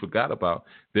thought you forgot about.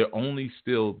 They're only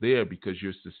still there because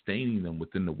you're sustaining them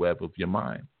within the web of your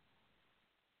mind.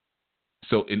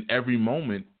 So in every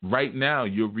moment, right now,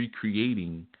 you're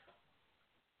recreating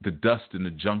the dust and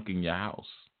the junk in your house.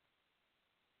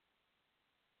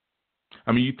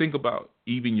 I mean, you think about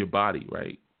even your body,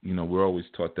 right? We're always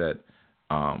taught that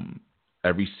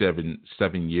every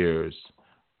seven years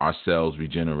our cells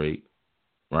regenerate,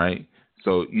 right?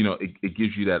 So, it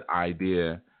gives you that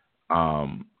idea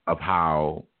of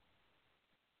how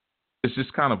it's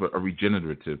just kind of a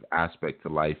regenerative aspect to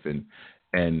life.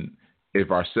 And if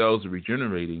our cells are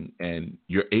regenerating and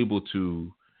you're able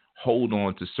to hold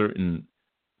on to certain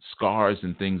scars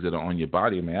and things that are on your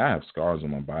body. I mean, I have scars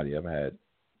on my body. I've had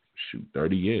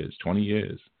 30 years, 20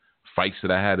 years. Fights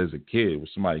that I had as a kid where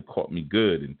somebody caught me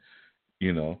good, and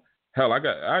hell,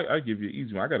 I give you an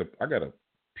easy one. I got a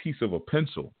piece of a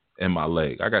pencil in my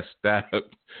leg. I got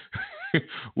stabbed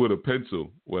with a pencil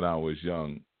when I was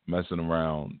young, messing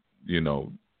around,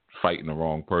 fighting the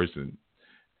wrong person,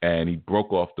 and he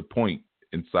broke off the point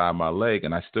inside my leg,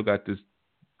 and I still got this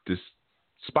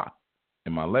spot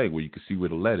in my leg where you can see where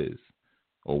the lead is,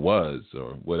 or was,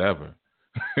 or whatever.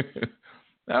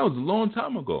 That was a long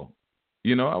time ago.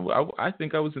 I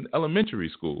think I was in elementary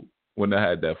school when I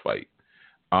had that fight.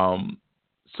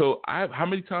 So how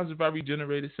many times have I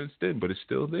regenerated since then? But it's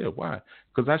still there. Why?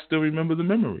 Because I still remember the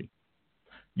memory.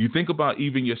 You think about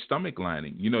even your stomach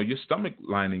lining. Your stomach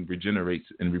lining regenerates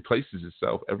and replaces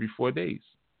itself every 4 days.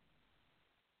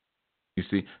 You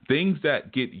see, things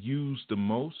that get used the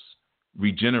most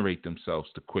regenerate themselves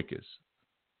the quickest.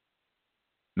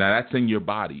 Now, that's in your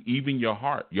body. Even your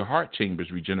heart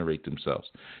chambers regenerate themselves.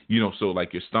 So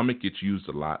like your stomach gets used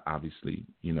a lot, obviously,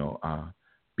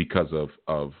 because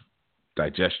of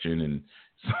digestion, and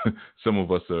some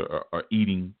of us are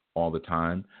eating all the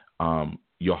time.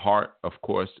 Your heart, of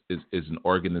course, is an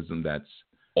organism that's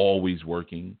always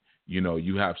working.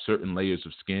 You have certain layers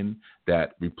of skin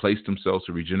that replace themselves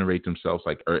or regenerate themselves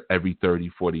like every 30,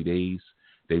 40 days.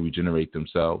 They regenerate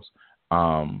themselves.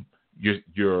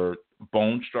 Your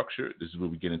bone structure, this is where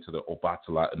we get into the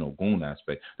Obatala and Ogun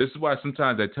aspect. This is why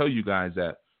sometimes I tell you guys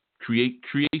that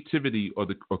creativity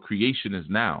or creation is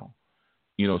now.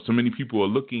 So many people are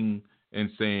looking and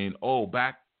saying, oh,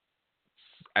 back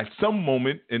at some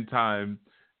moment in time,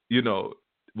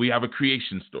 we have a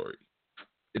creation story.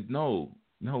 No.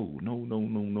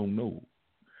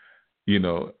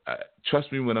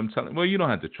 Trust me when I'm telling. Well, you don't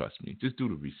have to trust me. Just do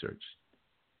the research.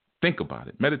 Think about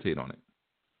it. Meditate on it.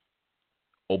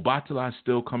 Obatala is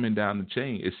still coming down the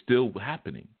chain. It's still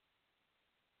happening.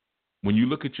 When you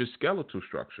look at your skeletal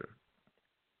structure,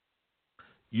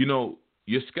 your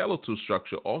skeletal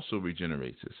structure also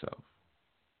regenerates itself.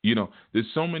 There's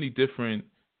so many different,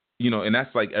 and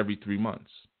that's like every 3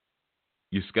 months,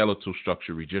 your skeletal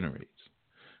structure regenerates.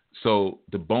 So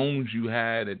the bones you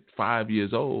had at 5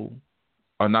 years old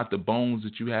are not the bones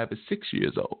that you have at 6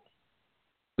 years old.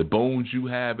 The bones you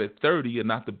have at 30 are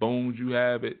not the bones you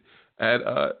have at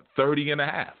 30 and a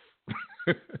half.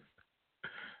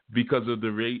 Because of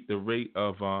the rate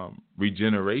of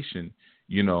regeneration,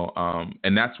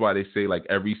 and that's why they say like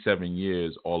every 7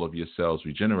 years all of your cells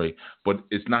regenerate. But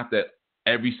it's not that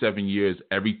every 7 years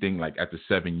everything like at the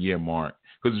 7-year mark,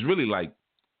 because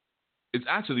it's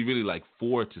actually really like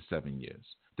 4 to 7 years,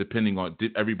 depending on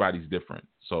everybody's different.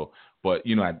 So, but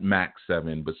at max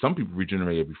 7, but some people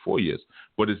regenerate every 4 years.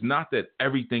 But it's not that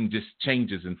everything just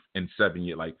changes in 7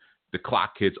 years, like the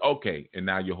clock hits, okay, and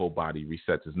now your whole body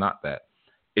resets. It's not that.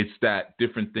 It's that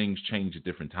different things change at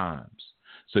different times.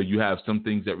 So you have some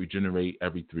things that regenerate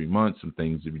every 3 months, some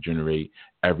things that regenerate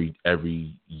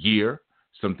every year,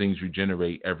 some things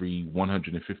regenerate every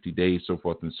 150 days, so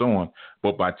forth and so on.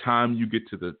 But by the time you get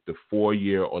to the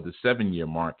 4-year or the 7-year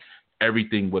mark,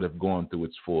 everything would have gone through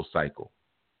its full cycle,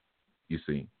 you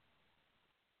see.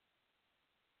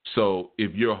 So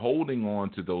if you're holding on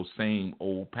to those same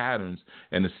old patterns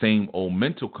and the same old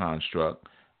mental construct,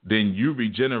 then you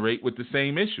regenerate with the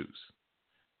same issues.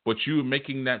 But you're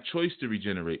making that choice to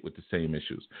regenerate with the same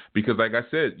issues. Because like I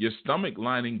said, your stomach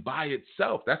lining by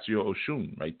itself, that's your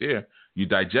Oshun right there, your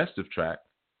digestive tract,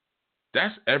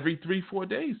 that's every 3-4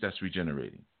 days that's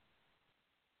regenerating.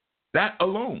 That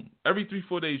alone, every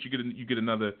 3-4 days you get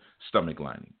another stomach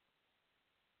lining.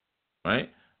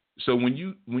 Right? So when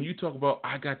you talk about,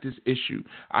 I got this issue,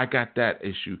 I got that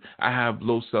issue, I have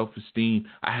low self-esteem,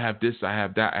 I have this, I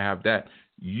have that, I have that,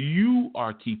 you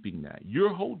are keeping that.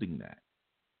 You're holding that.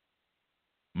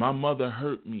 My mother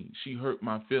hurt me. She hurt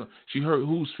my feelings. She hurt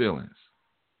whose feelings?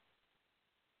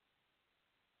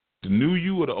 The new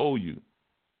you or the old you?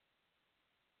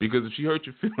 Because if she hurt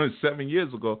your feelings 7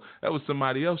 years ago, that was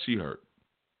somebody else she hurt.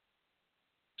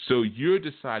 So you're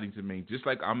deciding to maintain, just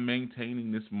like I'm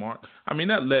maintaining this mark. I mean,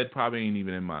 that lead probably ain't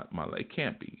even in my leg. It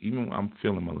can't be. Even when I'm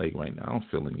feeling my leg right now, I don't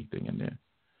feel anything in there.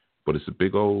 But it's a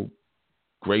big old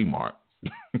gray mark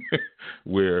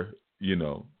where,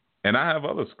 and I have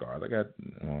other scars. I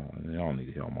don't need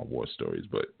to hear all my war stories,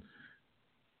 but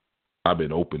I've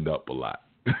been opened up a lot.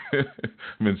 I've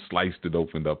been sliced and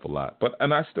opened up a lot.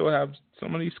 And I still have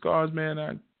some of these scars, man.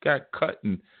 I got cut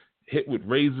and hit with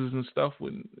razors and stuff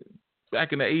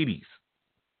back in the 80s.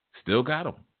 Still got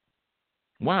them.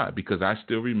 Why? Because I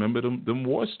still remember them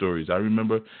war stories. I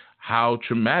remember how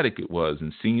traumatic it was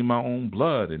and seeing my own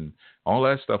blood and all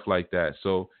that stuff like that.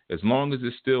 So as long as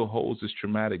it still holds this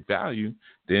traumatic value,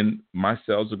 then my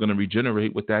cells are going to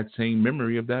regenerate with that same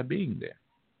memory of that being there.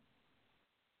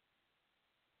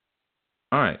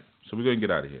 All right, so we're going to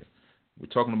get out of here. We're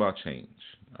talking about change,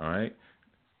 all right?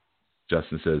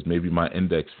 Justin says, maybe my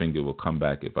index finger will come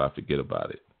back if I forget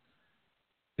about it.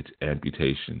 It's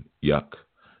amputation. Yuck.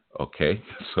 Okay,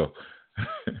 so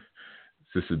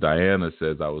Sister Diana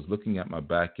says, I was looking at my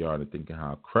backyard and thinking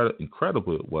how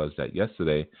incredible it was that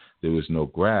yesterday there was no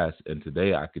grass, and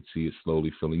today I could see it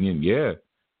slowly filling in. Yeah,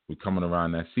 we're coming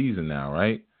around that season now,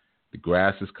 right? The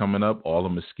grass is coming up. All the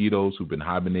mosquitoes who've been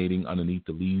hibernating underneath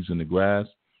the leaves in the grass,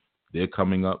 they're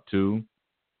coming up too.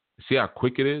 See how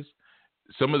quick it is?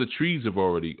 Some of the trees have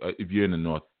already, if you're in the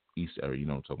northeast area, you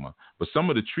know what I'm talking about. But some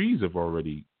of the trees have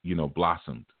already,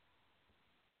 blossomed.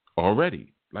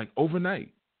 Already, like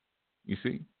overnight. You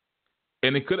see?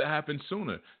 And it could have happened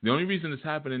sooner. The only reason it's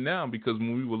happening now because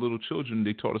when we were little children,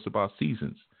 they taught us about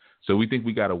seasons. So we think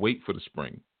we got to wait for the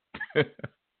spring.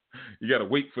 You got to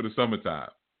wait for the summertime.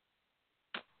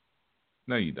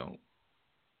 No, you don't.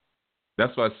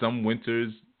 That's why some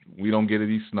winters we don't get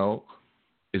any snow.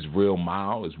 It's real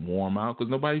mild. It's warm out because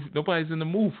nobody's in the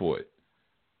mood for it.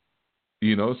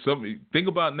 Think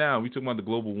about now. We talking about the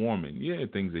global warming. Yeah,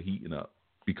 things are heating up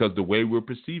because the way we're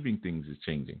perceiving things is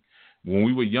changing. When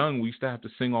we were young, we used to have to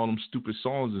sing all them stupid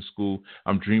songs in school.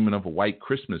 I'm dreaming of a white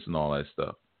Christmas and all that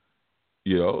stuff.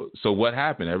 So what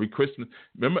happened? Every Christmas,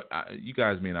 remember, you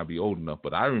guys may not be old enough,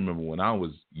 but I remember when I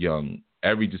was young,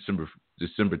 every December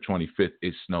 25th,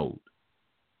 it snowed.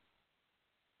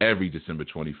 Every December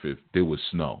 25th, there was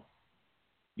snow.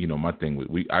 My thing was,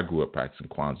 I grew up practicing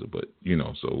Kwanzaa, but,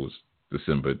 so it was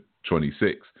December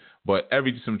 26th. But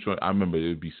every December 20th, I remember there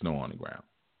would be snow on the ground.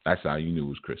 That's how you knew it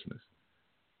was Christmas.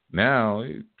 Now,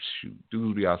 dudes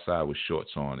would be outside with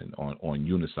shorts on and on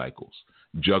unicycles,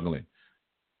 juggling.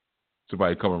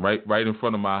 Somebody coming right in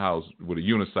front of my house with a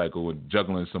unicycle and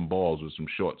juggling some balls with some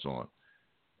shorts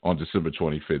on December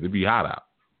 25th. It'd be hot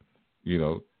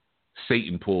out.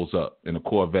 Satan pulls up in a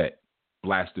Corvette,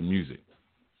 blasting music.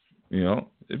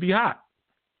 It'd be hot.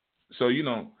 So,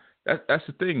 that's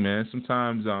the thing, man.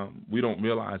 Sometimes we don't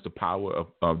realize the power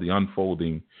of the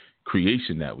unfolding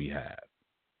creation that we have.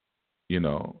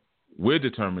 We're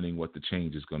determining what the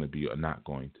change is going to be or not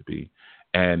going to be.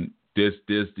 And there's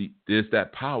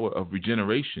that power of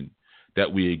regeneration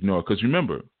that we ignore. Because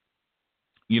remember,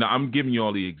 I'm giving you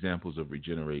all the examples of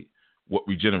what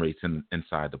regenerates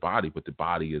inside the body, but the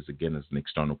body is an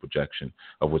external projection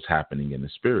of what's happening in the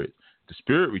spirit. The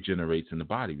spirit regenerates and the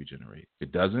body regenerates. If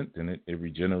it doesn't, then it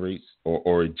regenerates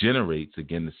or it generates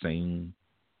again the same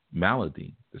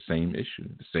malady, the same issue,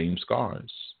 the same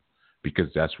scars. Because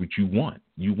that's what you want.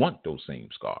 You want those same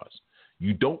scars.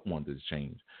 You don't want this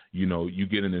change. You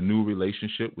get in a new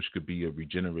relationship, which could be a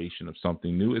regeneration of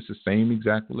something new. It's the same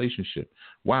exact relationship.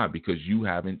 Why? Because you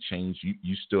haven't changed.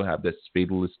 You still have that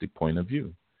fatalistic point of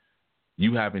view.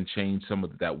 You haven't changed some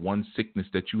of that one sickness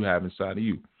that you have inside of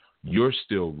you. You're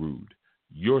still rude.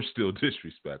 You're still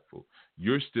disrespectful.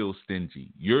 You're still stingy.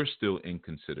 You're still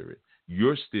inconsiderate.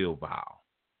 You're still vile.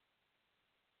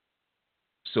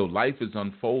 So life is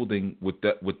unfolding with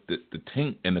the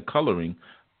taint and the coloring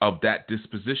of that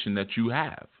disposition that you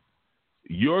have.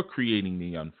 You're creating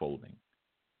the unfolding.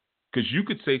 Because you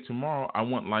could say tomorrow, I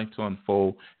want life to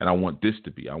unfold and I want this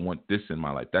to be. I want this in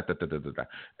my life.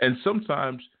 And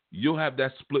sometimes you'll have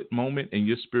that split moment in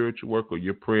your spiritual work or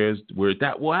your prayers where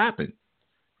that will happen.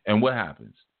 And what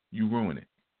happens? You ruin it.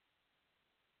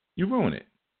 You ruin it.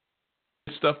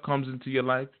 Stuff comes into your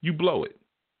life, you blow it.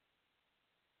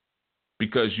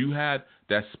 Because you had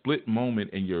that split moment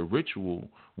in your ritual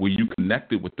where you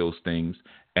connected with those things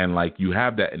and like you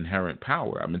have that inherent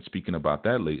power. I've been speaking about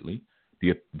that lately.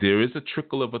 There is a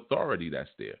trickle of authority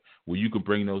that's there where you can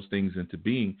bring those things into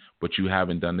being, but you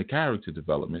haven't done the character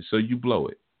development. So you blow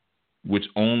it, which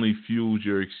only fuels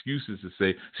your excuses to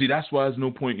say, see, that's why there's no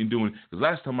point in doing it. Because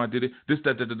last time I did it, this,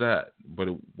 that. But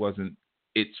it wasn't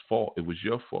its fault. It was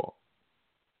your fault.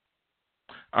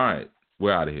 All right.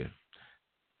 We're out of here.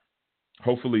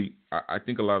 Hopefully, I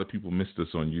think a lot of people missed this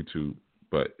on YouTube,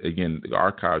 but again, the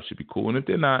archive should be cool. And if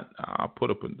they're not, I'll put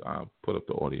up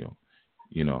the audio.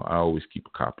 I always keep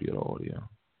a copy of the audio.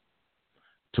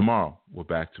 Tomorrow, we're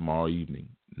back tomorrow evening,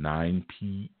 9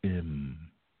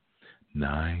 p.m.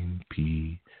 9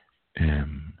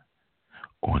 p.m.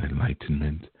 on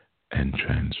enlightenment and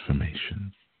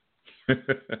transformation.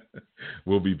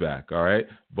 We'll be back, all right?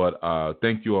 But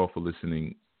thank you all for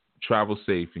listening. Travel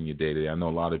safe in your day-to-day. I know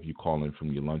a lot of you calling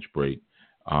from your lunch break.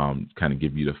 kind of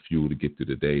give you the fuel to get through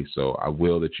the day. So I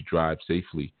will let you drive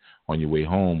safely on your way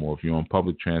home, or if you're on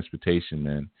public transportation,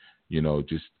 man,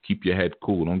 just keep your head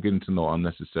cool. Don't get into no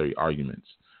unnecessary arguments.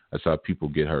 That's how people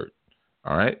get hurt.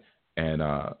 All right? And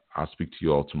I'll speak to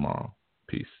you all tomorrow.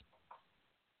 Peace.